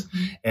heart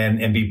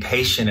and be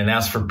patient and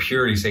ask for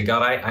purity, say,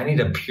 God, I need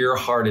a pure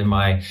heart in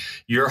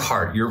your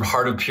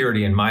heart of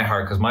purity in my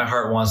heart, because my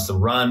heart wants to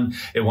run.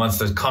 It wants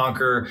to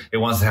conquer. It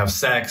wants to have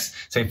sex.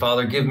 Say,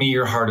 Father, give me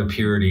your heart of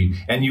purity.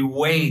 And you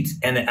wait,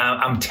 and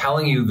I'm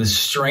telling you the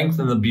strength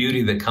and the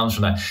beauty that comes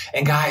from that.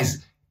 And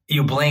guys,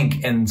 you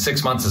blink and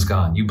 6 months is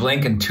gone. You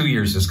blink and 2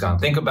 years is gone.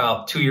 Think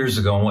about 2 years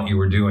ago and what you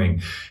were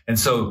doing. And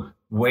so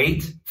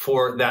wait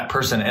for that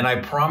person. And I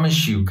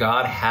promise you,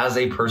 God has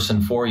a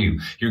person for you.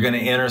 You're going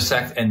to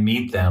intersect and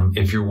meet them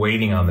if you're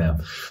waiting on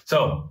them.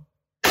 So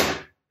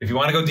if you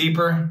want to go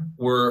deeper,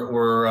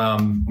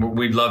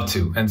 we'd love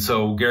to. And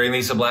so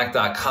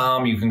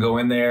GaryandLisaBlack.com, you can go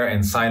in there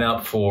and sign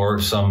up for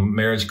some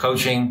marriage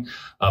coaching,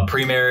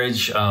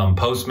 pre-marriage,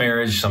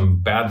 post-marriage,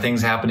 some bad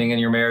things happening in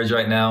your marriage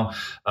right now.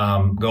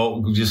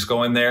 Just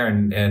go in there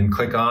and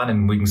click on,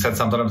 and we can set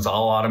something up. It's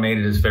all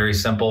automated. It's very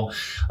simple.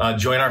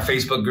 Join our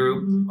Facebook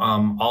group,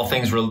 All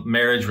Things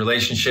Marriage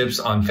Relationships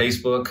on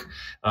Facebook.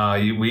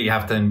 We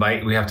have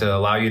to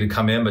allow you to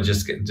come in, but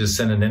just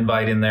send an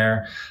invite in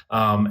there.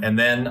 And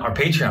then our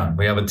Patreon.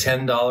 We have a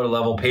 $10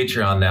 level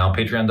Patreon now,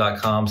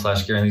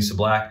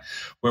 patreon.com/GaryandLisaBlack,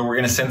 where we're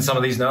going to send some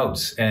of these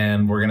notes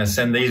and we're going to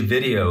send these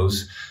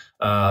videos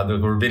that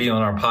we're videoing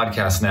our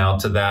podcast now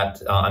to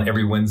that on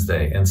every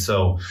Wednesday. And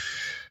so,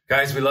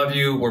 guys, we love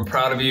you. We're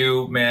proud of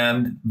you,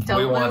 man.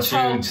 We want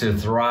you to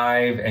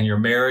thrive, and your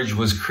marriage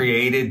was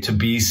created to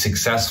be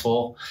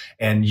successful.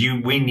 And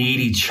we need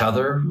each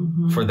other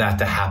for that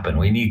to happen.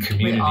 We need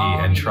community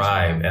and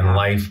tribe and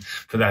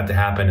life for that to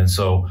happen. And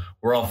so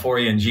we're all for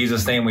you. In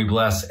Jesus' name, we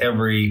bless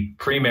every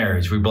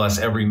pre-marriage. We bless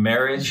every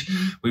marriage.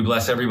 We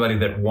bless everybody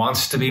that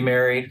wants to be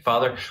married.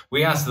 Father,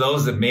 we ask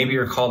those that maybe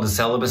are called to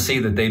celibacy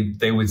that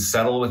they would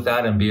settle with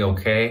that and be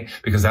okay,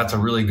 because that's a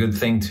really good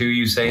thing too,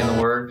 you say in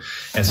the word.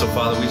 And so,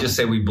 Father, we just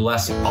say we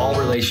bless all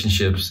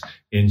relationships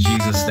in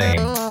Jesus' name.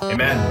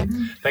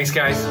 Amen. Thanks,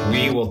 guys.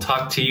 We will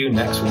talk to you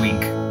next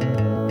week.